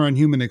the Center on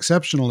Human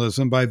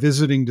Exceptionalism by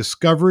visiting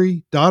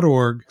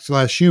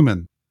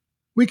discovery.org/human.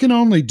 We can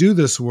only do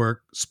this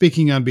work,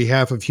 speaking on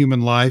behalf of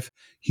human life,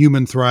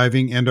 human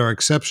thriving, and our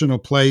exceptional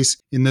place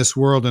in this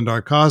world and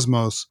our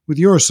cosmos, with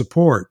your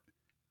support.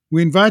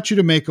 We invite you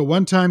to make a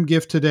one-time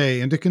gift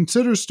today and to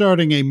consider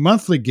starting a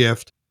monthly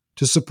gift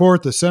to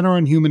support the Center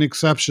on Human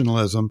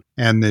Exceptionalism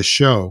and this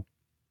show.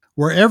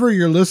 Wherever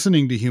you're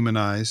listening to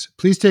Humanize,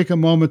 please take a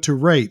moment to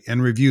rate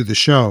and review the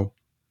show.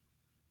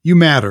 You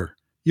matter.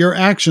 Your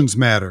actions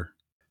matter.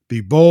 Be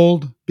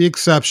bold, be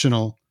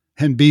exceptional,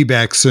 and be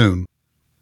back soon.